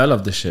 I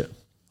love this shit.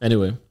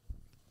 Anyway,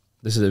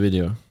 this is the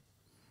video.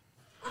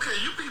 Okay,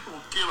 you people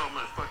get on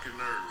my fucking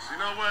nerves. You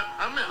know what?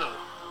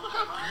 Look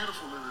how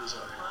beautiful it is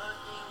out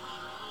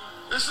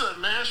here. This is a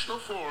national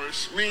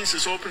forest, means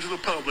it's open to the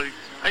public.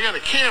 I got a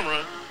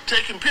camera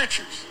taking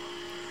pictures.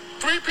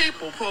 3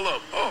 people pull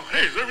up. Oh,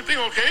 hey, is everything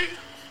okay?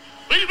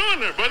 What are you doing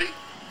there, buddy?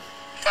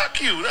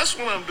 Fuck you, that's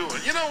what I'm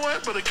doing. You know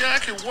what? But a guy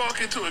can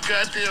walk into a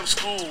goddamn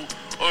school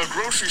or a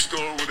grocery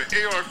store with an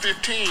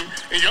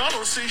AR-15 and y'all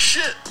don't see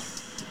shit.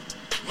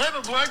 Let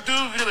a black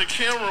dude get a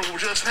camera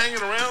just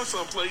hanging around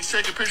someplace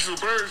taking pictures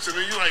of birds and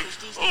then you're like,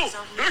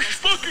 oh, that's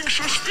fucking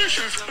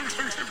suspicious.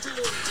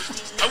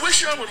 I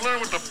wish y'all would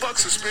learn what the fuck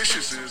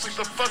suspicious is. Get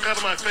the fuck out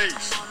of my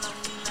face.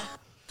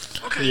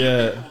 Okay.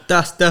 Yeah.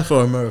 That's death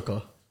for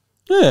America.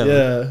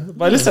 Yeah.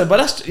 But listen,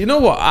 that's, you know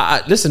what?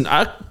 I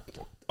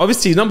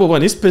obviously, number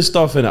one, he's pissed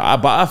off in it,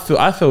 but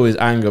I feel his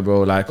anger,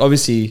 bro. Like,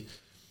 obviously,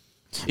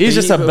 he's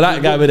just a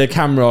black guy with a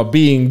camera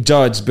being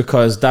judged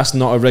because that's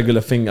not a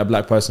regular thing a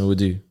black person would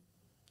do,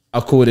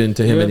 according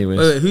to him, anyways.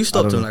 Wait, who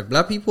stopped him? Like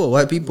black people or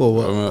white people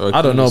or what?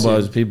 I don't know,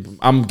 but people.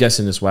 I'm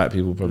guessing it's white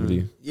people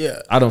probably.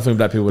 Yeah. I don't think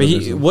black people.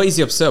 But what is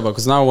he upset about?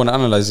 Because now I want to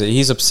analyze it.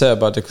 He's upset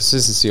about the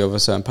consistency of a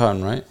certain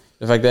pattern, right?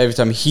 The fact that every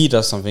time he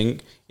does something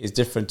is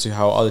different to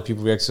how other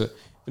people react to it.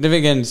 But then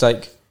again, it's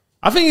like,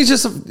 I think he's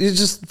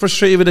just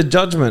frustrated with the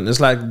judgment. It's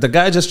like the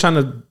guy just trying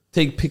to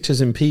take pictures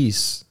in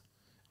peace,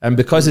 and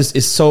because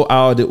it's so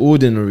out of the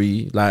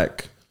ordinary.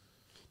 Like,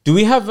 do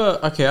we have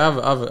a okay? I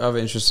have an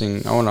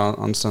interesting. I want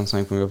to understand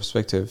something from your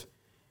perspective.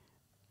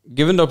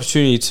 Given the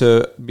opportunity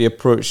to be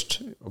approached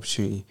by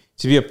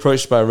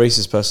a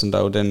racist person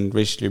that would then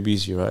racially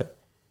abuse you, right?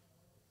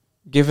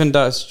 Given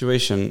that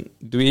situation,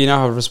 do we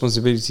now have a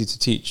responsibility to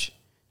teach?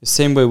 The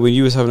same way when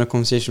you was having a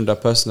conversation with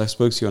that person that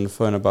spoke to you on the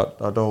phone about,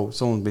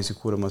 someone basically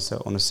called him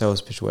on a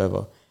sales pitch or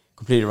whatever,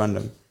 completely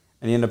random,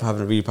 and you end up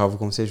having a really powerful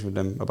conversation with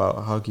them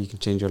about how you can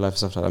change your life and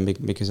stuff like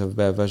that, make yourself a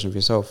better version of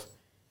yourself.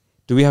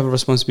 Do we have a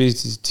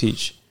responsibility to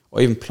teach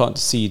or even plant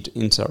the seed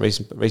into that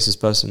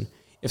racist person?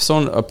 If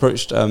someone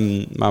approached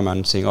my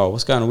man saying, "Oh,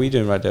 what's going on? What are you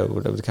doing right there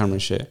with the camera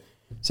and shit?"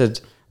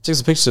 Said, "Take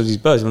some pictures of these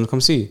birds. You want to come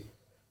see?"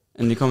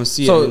 And you come and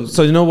see it.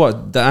 So you know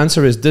what? The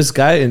answer is this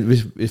guy, and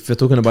if you're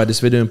talking about this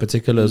video in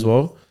particular as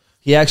well,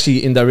 he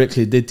actually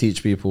indirectly did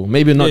teach people.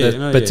 Maybe not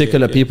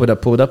the people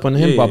that pulled up on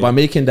him, but by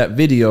making that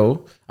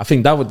video, I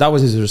think that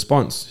was his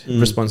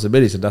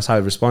responsibility. So that's how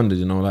he responded,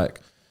 you know,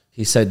 like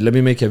he said, let me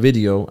make a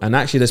video. And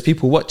actually there's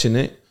people watching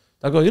it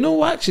that go, you know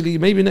what, actually,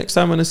 maybe next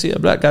time when I see a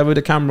black guy with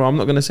a camera, I'm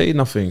not going to say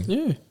nothing.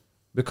 Yeah.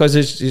 Because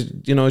it's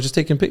just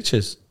taking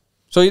pictures.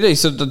 So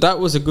that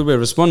was a good way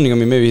of responding. I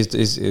mean, maybe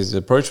his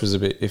approach was a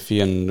bit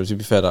iffy, and to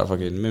be fair, that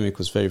fucking mimic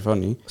was very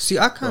funny. See,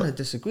 I kind of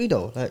disagree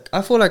though. Like,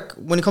 I feel like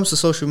when it comes to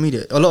social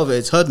media, a lot of it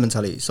is herd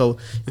mentality. So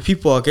if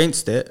people are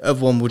against it,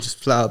 everyone will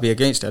just flat out be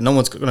against it. No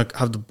one's gonna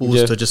have the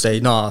balls to just say,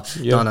 nah,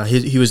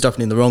 he was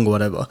definitely in the wrong or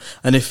whatever.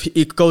 And if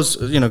it goes,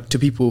 to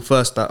people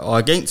first that are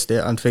against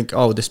it and think,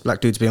 oh, this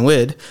black dude's being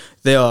weird,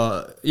 they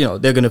are,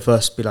 they're gonna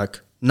first be like,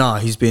 nah,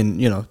 he's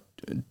been,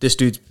 this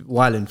dude's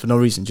wilding for no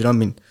reason. Do you know what I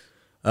mean?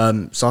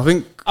 So I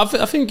think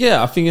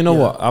you know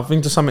what, I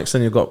think to some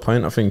extent you've got a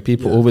point. I think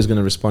people are always going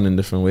to respond in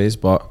different ways,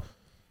 but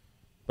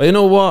you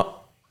know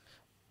what,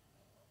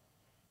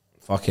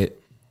 fuck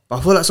it. But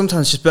I feel like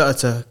sometimes it's just better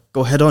to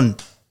go head on,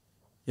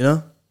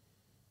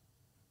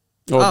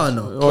 Oh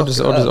no. Or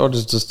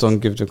just don't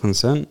give the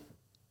consent.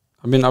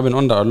 I've been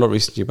on that a lot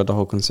recently about the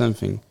whole consent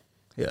thing.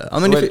 Yeah, I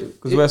mean,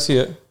 Because where I see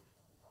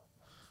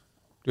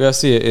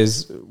it,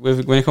 is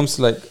when it comes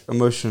to like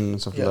emotion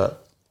and stuff like that.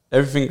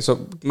 Everything.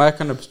 So my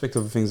kind of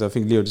perspective of things, I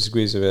think Leo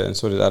disagrees with it, and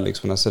so did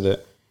Alex when I said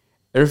it.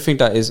 Everything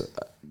that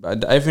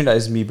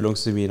is me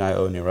belongs to me, and I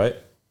own it. Right?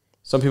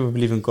 Some people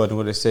believe in God, and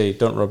what they say,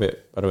 don't rub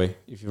it. By the way,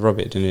 if you rub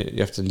it, then you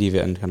have to leave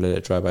it and kind of let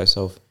it dry by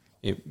itself.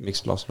 It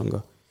makes it last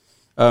longer.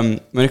 When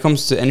it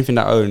comes to anything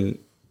that I own,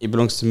 it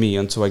belongs to me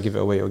until I give it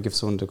away or give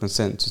someone the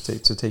consent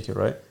to take it.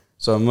 Right?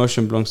 So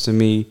emotion belongs to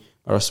me.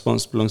 My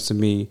response belongs to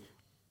me.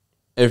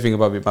 Everything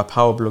about me, my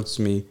power belongs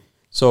to me.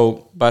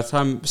 So by the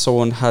time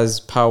someone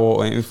has power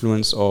or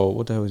influence, or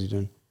what the hell is he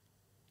doing?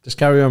 Just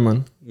carry on,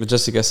 man.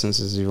 Majestic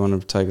essences, if you want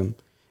to tag them.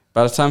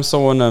 By the time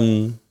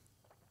someone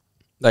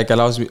like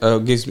allows me,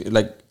 gives me,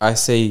 like I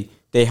say,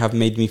 they have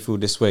made me feel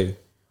this way,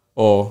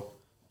 or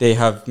they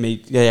have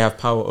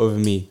power over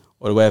me,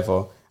 or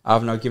whatever.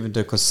 I've now given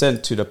the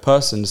consent to the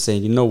person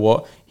saying, you know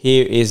what?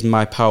 Here is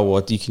my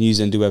power. You can use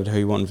it and do whatever the hell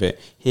you want with it.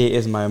 Here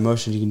is my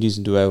emotion. You can use it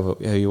and do whatever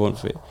the hell you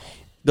want with it.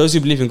 Those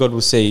who believe in God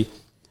will say,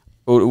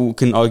 or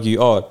can argue,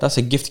 oh, that's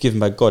a gift given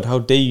by God. How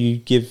dare you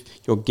give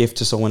your gift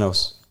to someone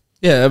else?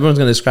 Yeah, everyone's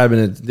going to describe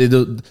it. They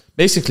do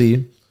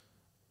basically,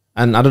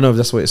 and I don't know if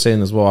that's what it's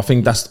saying as well. I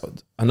think that's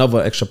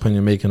another extra point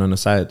you're making on the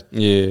side.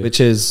 Yeah, which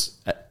is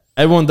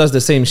everyone does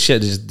the same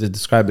shit, just they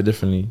describe it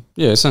differently.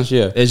 Yeah, essentially,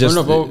 yeah. It's just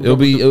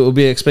it'll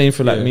be explained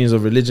through like means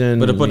of religion.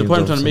 But the point I'm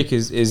trying to make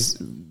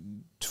is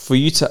for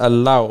you to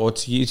allow, or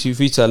for you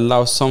to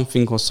allow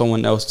something or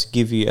someone else to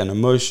give you an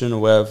emotion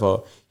or whatever.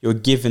 You're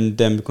giving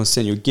them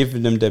consent. You're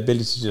giving them the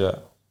ability to do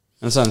that.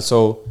 Understand?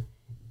 So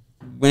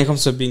when it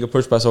comes to being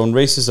approached by someone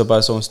racist or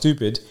by someone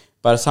stupid,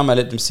 by the time I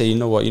let them say, you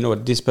know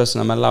what, this person,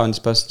 I'm allowing this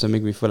person to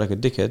make me feel like a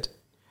dickhead.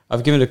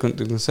 I've given the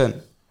consent.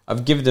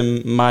 I've given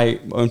them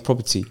my own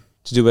property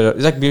to do whatever.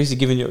 It's like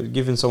basically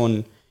giving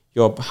someone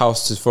your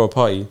house for a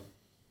party.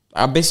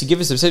 I basically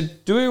give it to them. Say,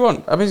 do what you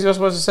want. I basically that's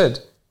what I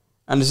said.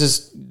 And it's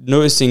just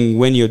noticing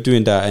when you're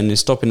doing that and then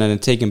stopping that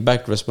and taking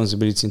back the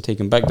responsibility and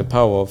taking back the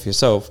power of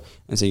yourself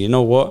and saying, you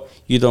know what,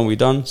 you done, we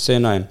done, say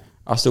nine.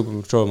 I still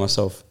can control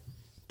myself.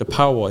 The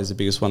power is the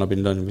biggest one I've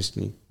been learning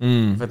recently.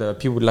 In fact,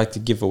 people would like to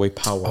give away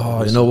power.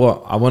 Oh, you know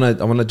what? I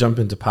wanna jump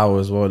into power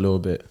as well a little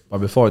bit. But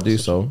before I do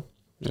so,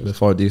 I'm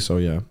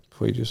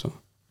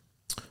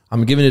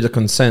giving you the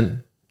consent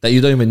that you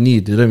don't even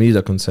need. You don't even need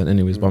the consent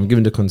anyways, but I'm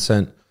giving the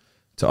consent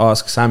to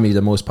ask Sami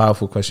the most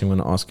powerful question I'm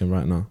gonna ask him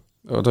right now.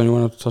 Oh, don't you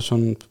want to touch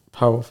on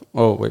power?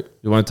 Oh, wait.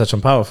 You want to touch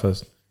on power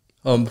first?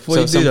 Before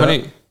you do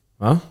that...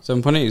 Huh?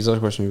 7.8 is that a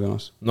question you're going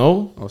to ask?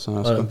 No.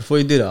 Oh, before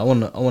you do that, I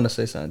want to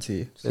say something to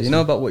you. So you know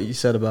about what you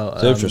said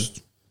about... Save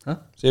just. Huh?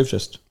 Save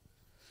just.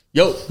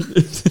 Yo!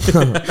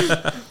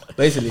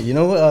 Basically, you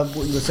know what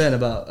you were saying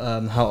about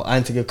how I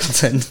need to give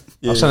consent?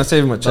 Yeah. I was trying to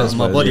save my chest.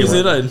 My body.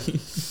 What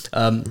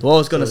I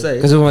was going to say...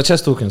 Because it was my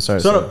chest talking,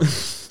 sorry. Shut up.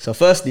 So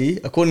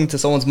firstly, according to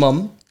someone's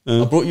mum,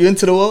 I brought you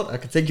into the world, I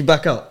can take you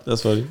back out.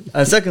 That's funny.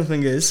 And second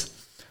thing is,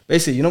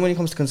 basically, you know, when it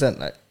comes to consent,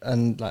 like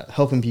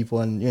helping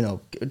people and,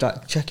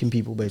 like checking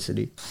people,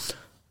 basically.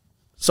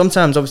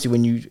 Sometimes, obviously,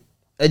 when you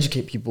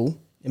educate people,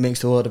 it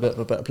makes the world a bit of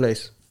a better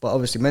place. But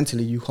obviously,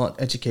 mentally, you can't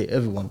educate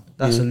everyone.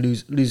 That's a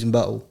losing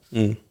battle.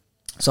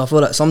 So I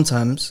feel like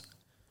sometimes,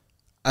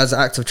 as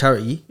an act of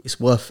charity, it's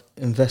worth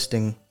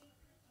investing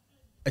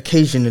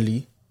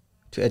occasionally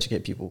to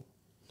educate people.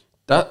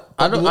 The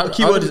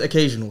keyword is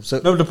occasional.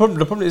 So no, the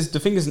problem is the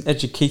thing isn't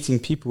educating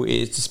people;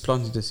 it's just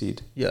planting the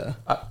seed. Yeah.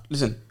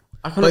 Listen,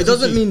 but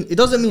it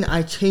doesn't mean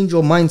I change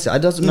your mindset.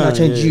 It doesn't mean I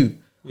change you.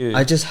 Yeah.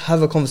 I just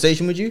have a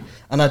conversation with you,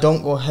 and I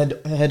don't go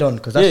head on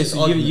because that's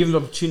so you have the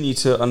opportunity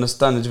to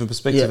understand a different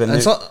perspective.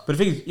 Yeah, but the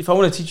thing is, if I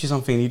want to teach you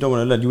something and you don't want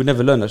to learn, you would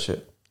never learn that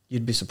shit.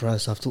 You'd be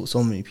surprised. I've taught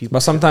so many people.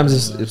 But sometimes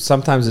it's,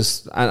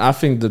 and I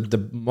think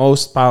the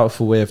most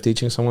powerful way of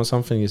teaching someone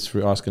something is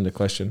through asking the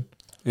question.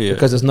 Yeah.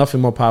 Because there's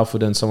nothing more powerful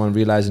than someone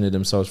realizing it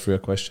themselves through a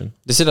question.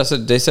 They said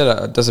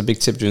that's a big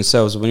tip during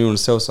sales. When you want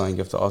to sell something,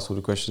 you have to ask all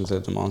the questions,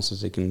 let them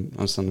answers they can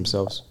understand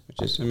themselves.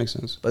 It makes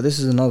sense. But this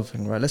is another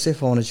thing, right? Let's say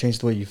if I want to change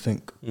the way you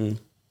think,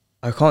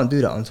 I can't do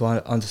that until I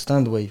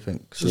understand the way you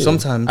think. So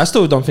sometimes I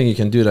still don't think you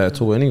can do that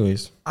at all.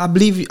 Anyways, I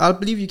believe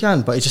you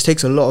can, but it just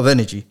takes a lot of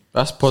energy.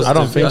 That's positive. I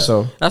don't think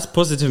so. That's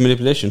positive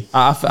manipulation.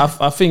 I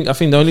think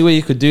the only way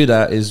you could do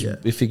that is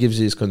if he gives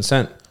you his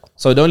consent.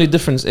 So the only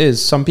difference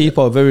is some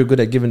people are very good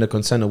at giving the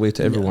consent away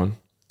to everyone.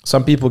 Yeah.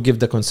 Some people give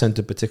the consent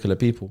to particular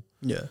people.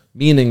 Yeah.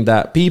 Meaning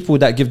that people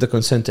that give the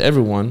consent to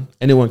everyone,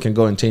 anyone can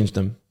go and change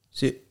them.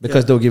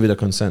 Because they'll give you the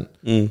consent.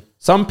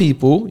 Some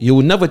people, you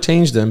will never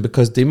change them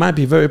because they might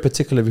be very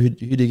particular who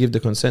they give the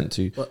consent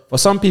to. For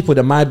some people,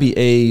 there might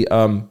be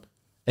an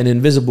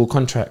invisible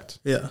contract.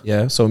 Yeah.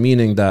 Yeah. So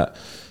meaning that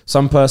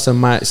some person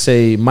might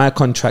say, my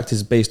contract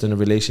is based on a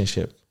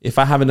relationship. If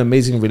I have an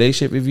amazing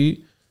relationship with you,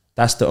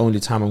 that's the only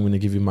time I'm going to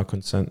give you my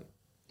consent.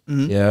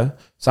 Yeah.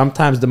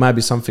 Sometimes there might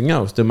be something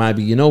else. There might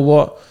be, you know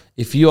what?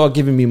 If you are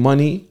giving me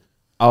money,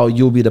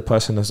 you'll be the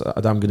person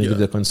that I'm going to give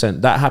the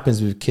consent. That happens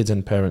with kids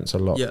and parents a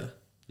lot. Yeah.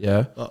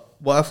 Yeah. But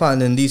what I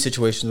find in these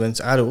situations when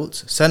it's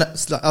adults,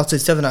 I'll say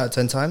 7 out of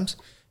 10 times,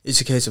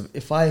 it's a case of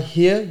if I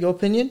hear your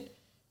opinion,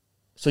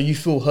 so you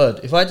feel heard.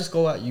 If I just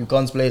go at you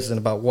guns blazing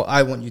about what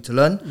I want you to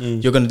learn,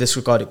 you're going to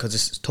disregard it because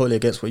it's totally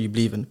against what you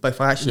believe in. But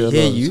if I actually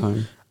hear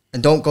you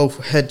and don't go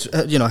for face,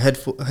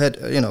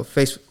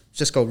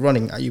 just go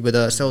running at you with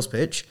a sales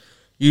pitch,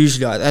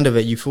 usually at the end of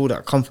it, you feel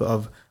that comfort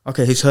of,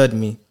 okay, he's heard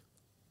me.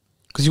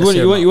 Because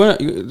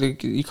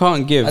you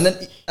can't give. And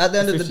then at the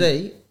end of the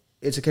day,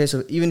 it's a case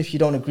of even if you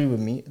don't agree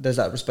with me, there's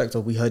that respect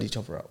of we heard each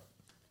other out.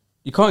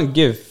 You can't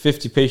give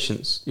 50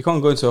 patients. You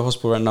can't go into a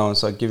hospital right now and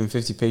start giving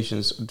 50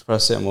 patients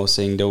paracetamol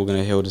saying they're all going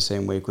to heal the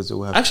same way because they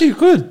will have. Actually, you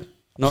could.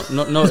 No.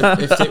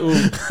 If they all,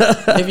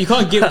 if you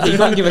can't give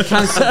a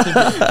cancer.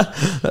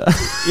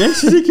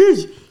 Yes, you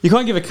could. You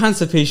can't give a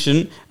cancer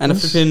patient and a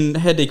flipping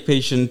headache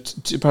patient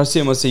to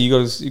paracetamol and say you're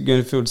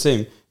going to feel the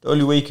same. The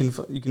only way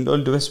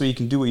the best way you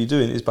can do what you're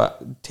doing is by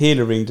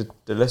tailoring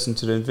the lesson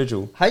to the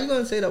individual. How are you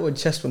going to say that with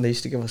chest when they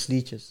used to give us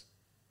leeches?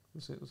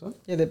 What's that?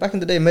 Yeah, back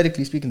in the day,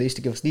 medically speaking, they used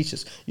to give us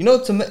leeches. You know,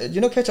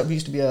 ketchup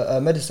used to be a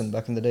medicine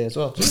back in the day as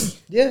well.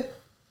 Yeah.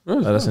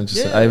 Really? Oh, that's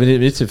interesting. Yeah. I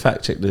need to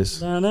fact check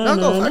this No,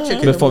 go fact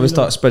check it. before we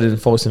start spreading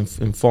false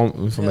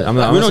information.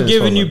 Yeah. We're not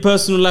giving you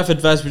personal life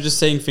advice. We're just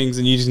saying things,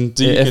 and you can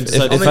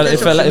decide.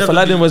 If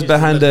Aladdin was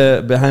behind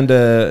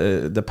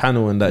the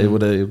panel and that, he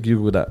would have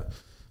Googled that.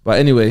 But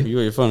anyway, you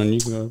got your phone and you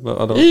can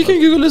go. You can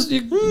Google this.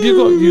 You got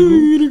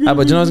Google.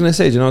 But do you know what I was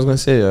gonna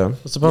say?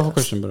 What's a powerful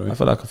question, by the way? I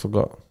feel like I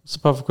forgot. What's a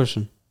powerful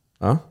question?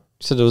 Huh? You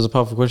said there was a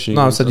powerful question.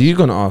 No, I said you're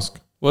gonna ask.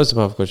 What's the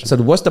powerful I question?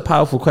 said, what's the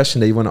powerful question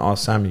that you want to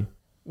ask Sammy?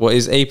 What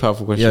is a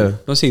powerful question? Yeah.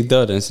 Don't say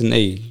the, then it's an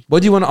A.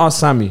 What do you want to ask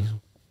Sammy?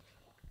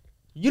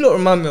 You lot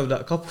remind me of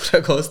that couple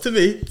that goes to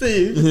me, to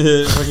you.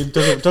 Yeah, fucking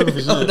Juggle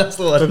Oh, that's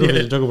the one.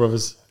 Yeah. Juggle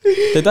Brothers.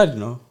 They died, you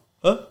know.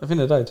 Huh? I think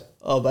they died.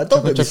 Oh, but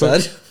don't make me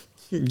sad.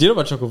 Do you know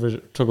about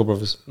Juggle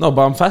Brothers? No,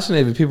 but I'm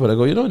fascinated with people that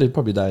go, they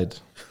probably died.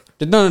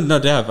 No,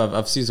 they have.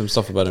 I've seen some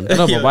stuff about them.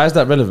 No, but why is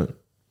that relevant?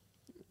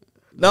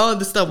 Now I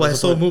understand why it's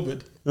so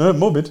morbid.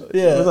 Morbid?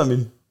 Yeah. What does that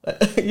mean?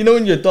 You know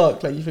when you're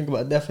dark, like you think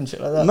about death and shit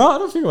like that. No, I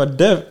don't think about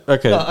death.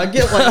 Okay. No, I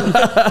get why.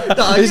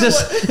 He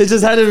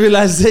just had a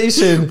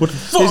realization.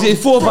 He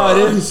thought about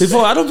it. He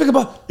thought, I don't think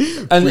about.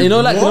 And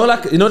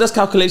there's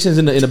calculations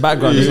in the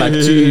background. It's like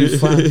 2,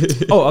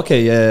 5. Oh,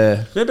 okay,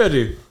 yeah. Maybe I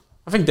do.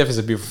 I think death is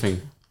a beautiful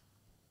thing.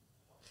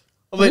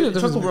 Oh, wait,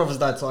 Chuckle Brothers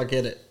died, so I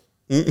get it.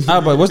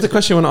 But what's the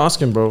question you want to ask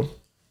him, bro?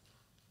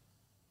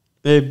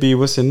 A, B,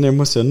 what's your name?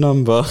 What's your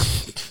number?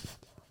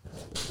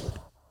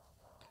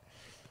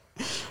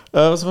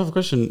 What's the other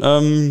question?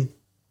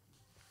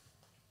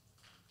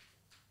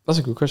 That's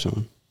a good question,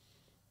 man.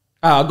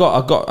 I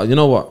got. You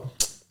know what?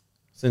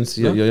 Since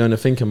you're in the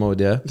thinking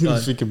mode, yeah.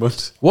 Thinking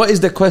about. What is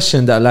the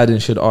question that Aladdin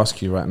should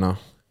ask you right now?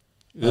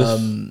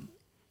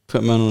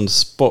 Put man on the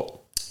spot.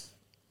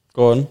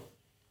 Go on.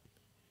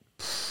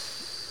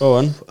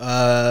 Why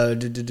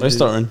you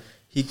starting?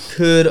 He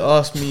could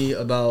ask me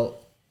about,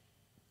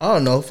 I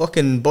don't know,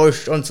 fucking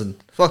Boris Johnson.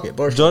 Fuck it,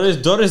 Boris. Doris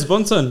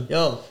Bonson.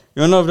 Yo,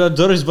 You know about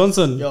Doris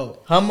Bonson? yo,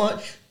 how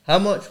much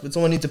would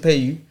someone need to pay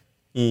you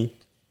to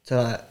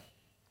like,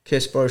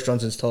 kiss Boris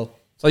Johnson's toe?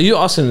 So you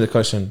asking the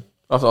question?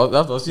 After I'm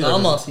asking you. Now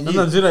I'm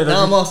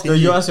asking you.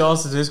 you. You ask your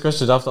answer to this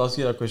question. I have to ask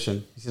you that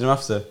question. You see them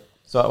after.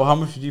 So how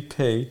much would you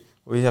pay,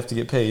 or you have to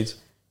get paid,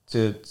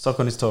 to suck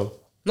on his toe?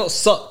 Not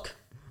suck.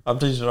 I'm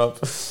changing it up.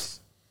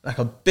 Like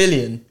 $1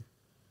 billion.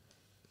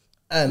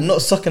 I'm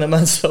not sucking a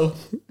man's toe.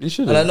 You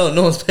should. And I know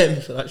no one's paying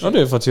me for that shit. I'll do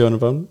it for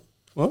 £200.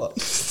 What?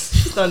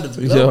 Standards.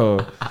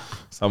 Yo,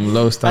 some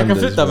low I standards.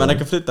 can flip that, bro. man. I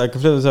can flip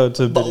that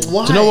to But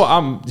why? Do you know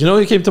what? Do you know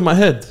what came to my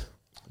head?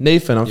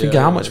 Nathan. I'm thinking,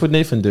 how much would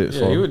Nathan do it Yeah,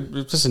 for? he would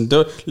listen.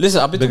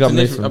 Listen, I've been Big talking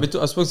to up Nathan.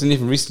 Nathan. I spoke to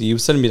Nathan recently. He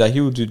was telling me that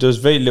he would do. There's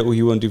very little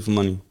he won't do for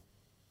money.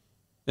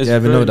 There's Yeah,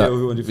 we very know little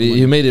he won't do that. for He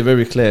money. made it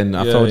very clear, and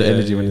I Yeah, felt the yeah,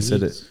 energy when yeah. he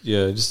said it.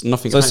 Yeah, just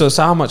nothing. So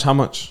how much? How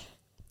much?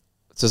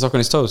 To suck on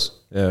his toes.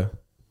 Yeah.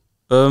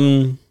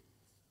 Do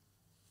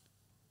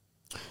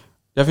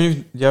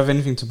you have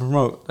anything to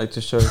promote, like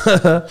to show?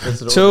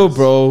 Chill,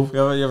 bro.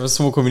 You have a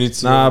small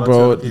community. Nah, of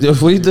bro. about 200 people.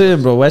 What are you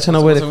doing, bro? Why trying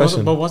to wear the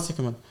question? But 1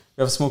 second, man.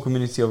 We have a small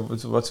community of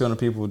about 200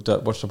 people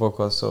that watch the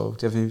podcast. So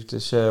do you have anything to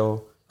share?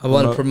 Or I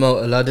want to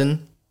promote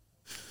Aladdin.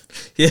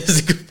 He has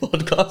a good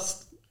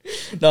podcast.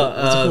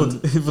 No,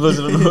 for those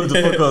who don't know the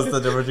podcast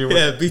that they're already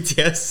yeah,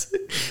 BTS.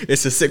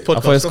 It's a sick podcast. I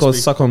thought it's trust called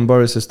me. Suck on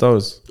Boris's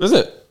Toes. Is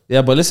it?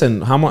 Yeah, but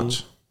listen, how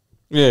much?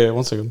 Yeah,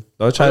 1 second.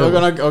 I'll try. I'll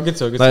Like, get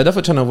to it.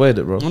 definitely trying to avoid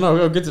it, bro. No,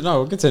 I'll get to it. No,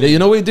 I'll get to it. Yeah, you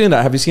know what you're doing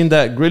that? Have you seen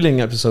that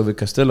grilling episode with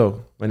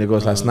Castillo when he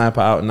goes like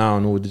sniper out now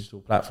on all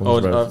digital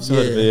platforms, bro? I've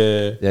heard of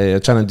it, yeah. Yeah,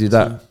 trying to do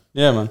that.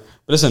 Yeah, man.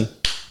 But listen.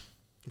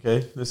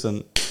 Okay,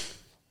 listen.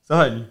 So,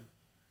 hi.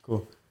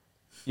 Cool.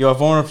 You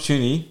have one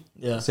opportunity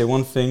Yeah. to say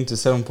one thing to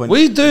 7.9. What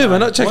are you doing? We're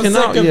not checking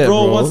out yet,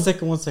 bro. 1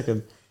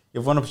 second. You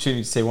have one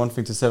opportunity to say one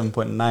thing to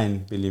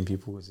 7.9 billion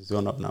people because it's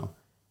gone up now.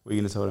 What are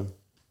you going to tell them?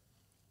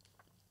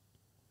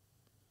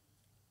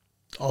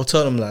 I'll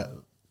tell them like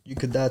you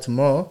could die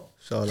tomorrow,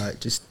 so like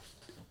just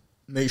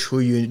make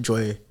sure you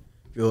enjoy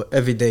your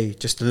everyday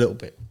just a little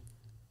bit.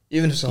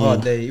 Even if it's a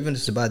hard day, even if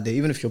it's a bad day,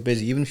 even if you're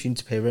busy, even if you need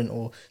to pay rent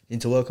or you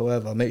need to work or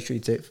whatever, make sure you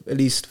take at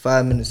least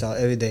 5 minutes out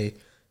every day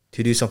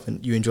to do something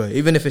you enjoy.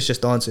 Even if it's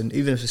just dancing,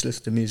 even if it's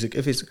listening to music.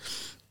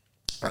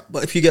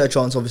 But if you get a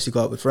chance, obviously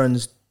go out with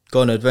friends,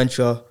 go on an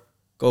adventure,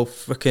 go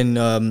freaking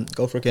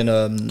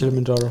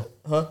Kilimanjaro.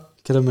 Huh?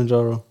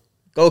 Kilimanjaro.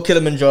 Go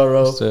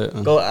Kilimanjaro. That's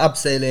it. Go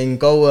abseiling.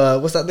 Go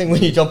what's that thing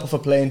when you jump off a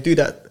plane? Do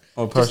that.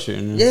 Oh,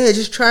 parachuting. Yeah,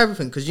 just try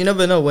everything because you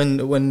never know when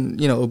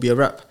you know it'll be a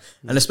wrap,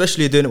 and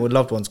especially doing it with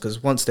loved ones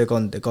because once they're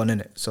gone in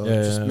it. So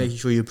making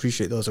sure you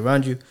appreciate those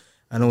around you,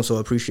 and also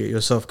appreciate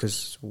yourself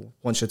because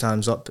once your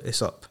time's up,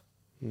 it's up.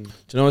 Do you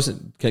know what?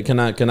 Can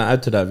I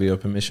add to that with your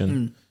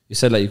permission? You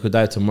said like you could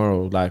die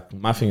tomorrow. Like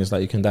my thing is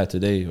like you can die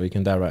today or you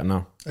can die right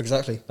now.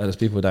 Exactly. Like there's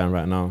people dying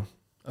right now.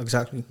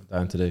 Exactly.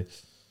 Dying today.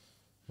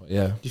 But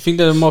yeah. Do you think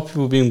there are more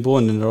people being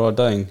born than there are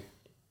dying?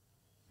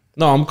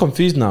 No, I'm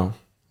confused now.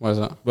 Why is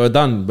that? We're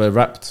done. We're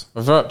wrapped.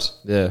 We've wrapped?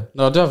 Yeah.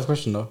 No, I do have a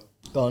question though.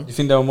 Go on. Do you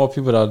think there are more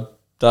people that are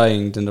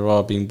dying than there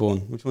are being born?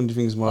 Which one do you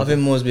think is more? I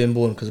think more is being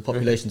born because the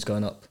population's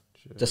going up.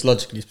 Just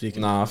logically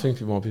speaking. Nah, I think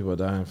more people are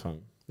dying,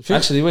 fam.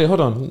 Actually, wait,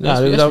 hold on. Nah,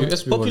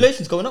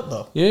 Population's going up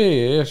though.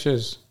 Yeah, sure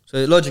is.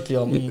 So logically,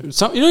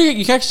 Some,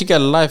 you can actually get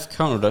a live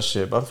count of that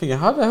shit. But I'm thinking,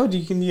 how the hell do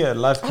you can get a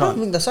live I don't count?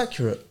 think that's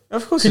accurate.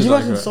 Of course, Could it's you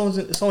imagine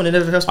accurate. someone in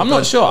every hospital? I'm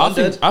not sure. I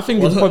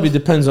think it probably did.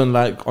 depends on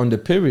on the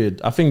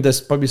period. I think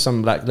there's probably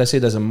some let's say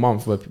there's a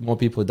month where more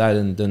people die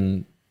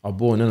than are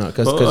born, innit?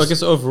 But I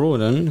guess overall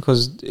then,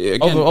 because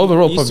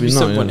overall probably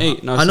not.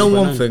 7.8. Now I know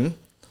 7.9. one thing.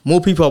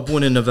 More people are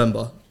born in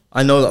November.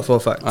 I know that for a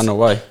fact. I know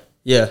why.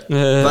 Yeah.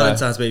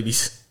 Valentine's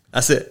babies.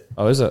 That's it.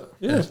 Oh, is it?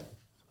 Yeah.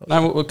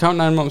 We'll count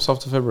 9 months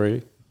after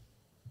February.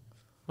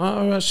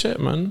 Oh, right, shit,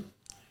 man.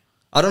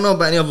 I don't know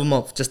about any other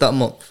month. Just that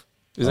month.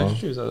 Is that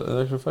true? Is that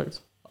an actual fact?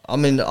 I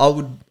mean, I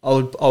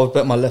would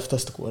bet my left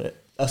testicle on it.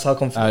 That's how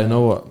confident. I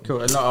know what.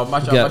 Cool. No, I'll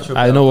match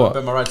I know what.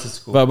 Bet my right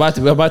testicle. We're about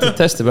to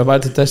test it. We're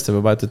about to test it. We're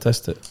about to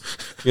test it.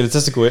 You're gonna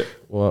testicle it?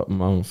 What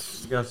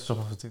month? You're gonna have to chop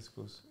off the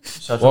testicles.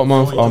 What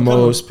month are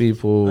most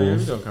people? Oh, yeah,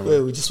 we don't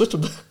Wait, we just switch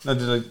them.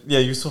 No, yeah,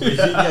 you saw it.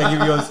 Yeah,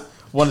 give yours.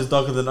 One is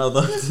darker than the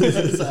other.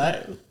 It's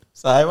alright.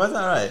 So, why's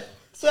that right?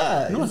 It's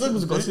alright. No, my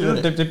testicles got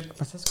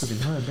my testicles in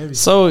her, baby.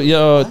 So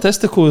your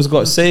testicles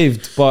got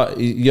saved, but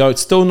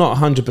it's still not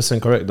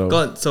 100% correct though.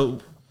 God, so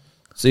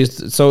it's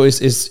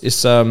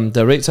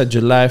the rates are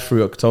July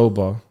through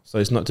October, so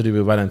it's not to do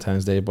with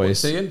Valentine's Day, but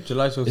Say again?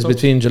 July to it's October.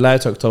 between July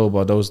to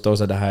October.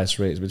 Those are the highest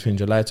rates between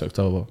July to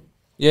October.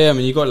 Yeah, I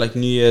mean, you got like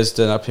New Year's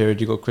then that period.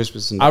 You got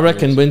Christmas. And I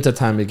reckon winter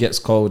time it gets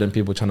cold and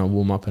people trying to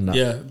warm up and that.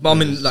 yeah, but I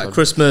mean, like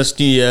Christmas,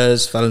 New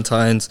Year's,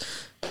 Valentine's.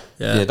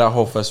 Yeah, that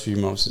whole first few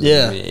months.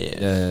 Yeah.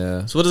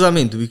 So what does that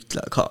mean? Do we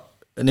like cut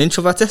an inch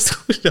of our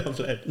testicles? No, I'm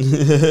playing.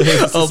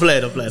 I'm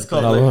playing.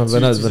 No, we're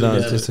not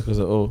testicles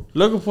at all.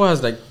 Logan Paul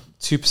has like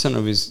 2%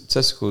 of his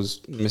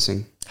testicles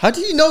missing. How do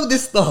you know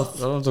this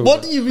stuff?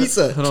 What do you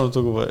research? I don't want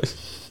to talk about it.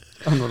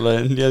 I'm not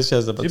lying. Yes, she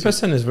has about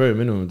 2% is very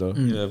minimum though.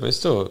 Yeah, but it's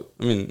still,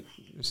 I mean,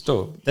 it's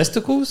still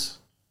Testicles?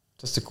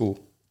 testicle.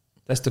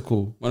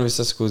 Testicle. One of his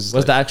testicles. Is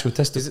What's like, the actual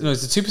testicle? No,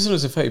 is it 2% or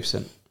is it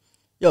 30%?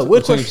 Yo,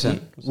 weird 20%.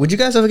 question. Would you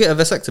guys ever get a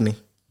vasectomy?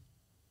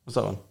 What's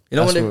that one? You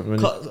know That's when when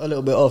they cut a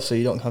little bit off so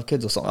you don't have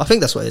kids or something? I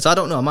think that's what it is. I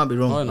don't know. I might be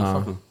wrong. Oh, no,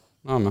 fuck no.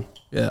 No, man.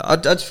 Yeah, I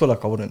just feel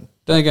like I wouldn't.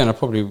 Then again, I'll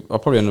probably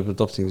end up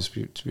adopting this,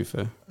 to be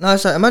fair. No,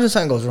 it's like, imagine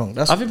something goes wrong.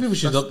 I think people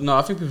should adopt. No,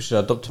 I think people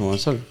should adopt more.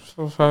 So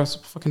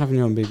fucking having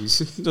your own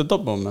babies.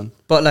 Adopt one, man.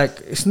 But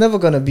like, it's never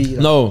gonna be. Like,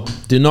 No,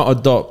 do not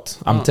adopt.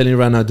 I'm telling you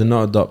right now, do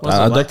not adopt. What's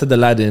I that, adopted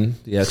Aladdin.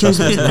 Yeah, trust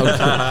me,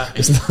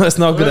 it's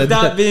not good. With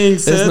that being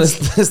said,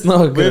 it's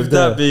not good. with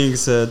that being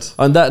said,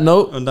 On that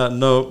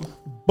note,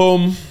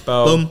 boom,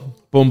 bow, boom.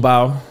 boom,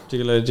 bow,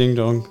 jiggle, jing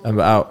dong, and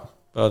we're out.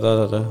 bow,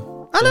 da da da.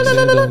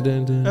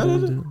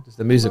 There's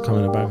the music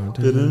coming in the background.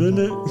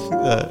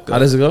 How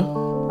does it go?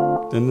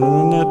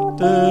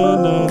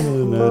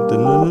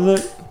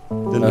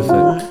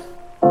 Perfect.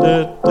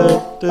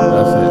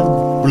 Perfect.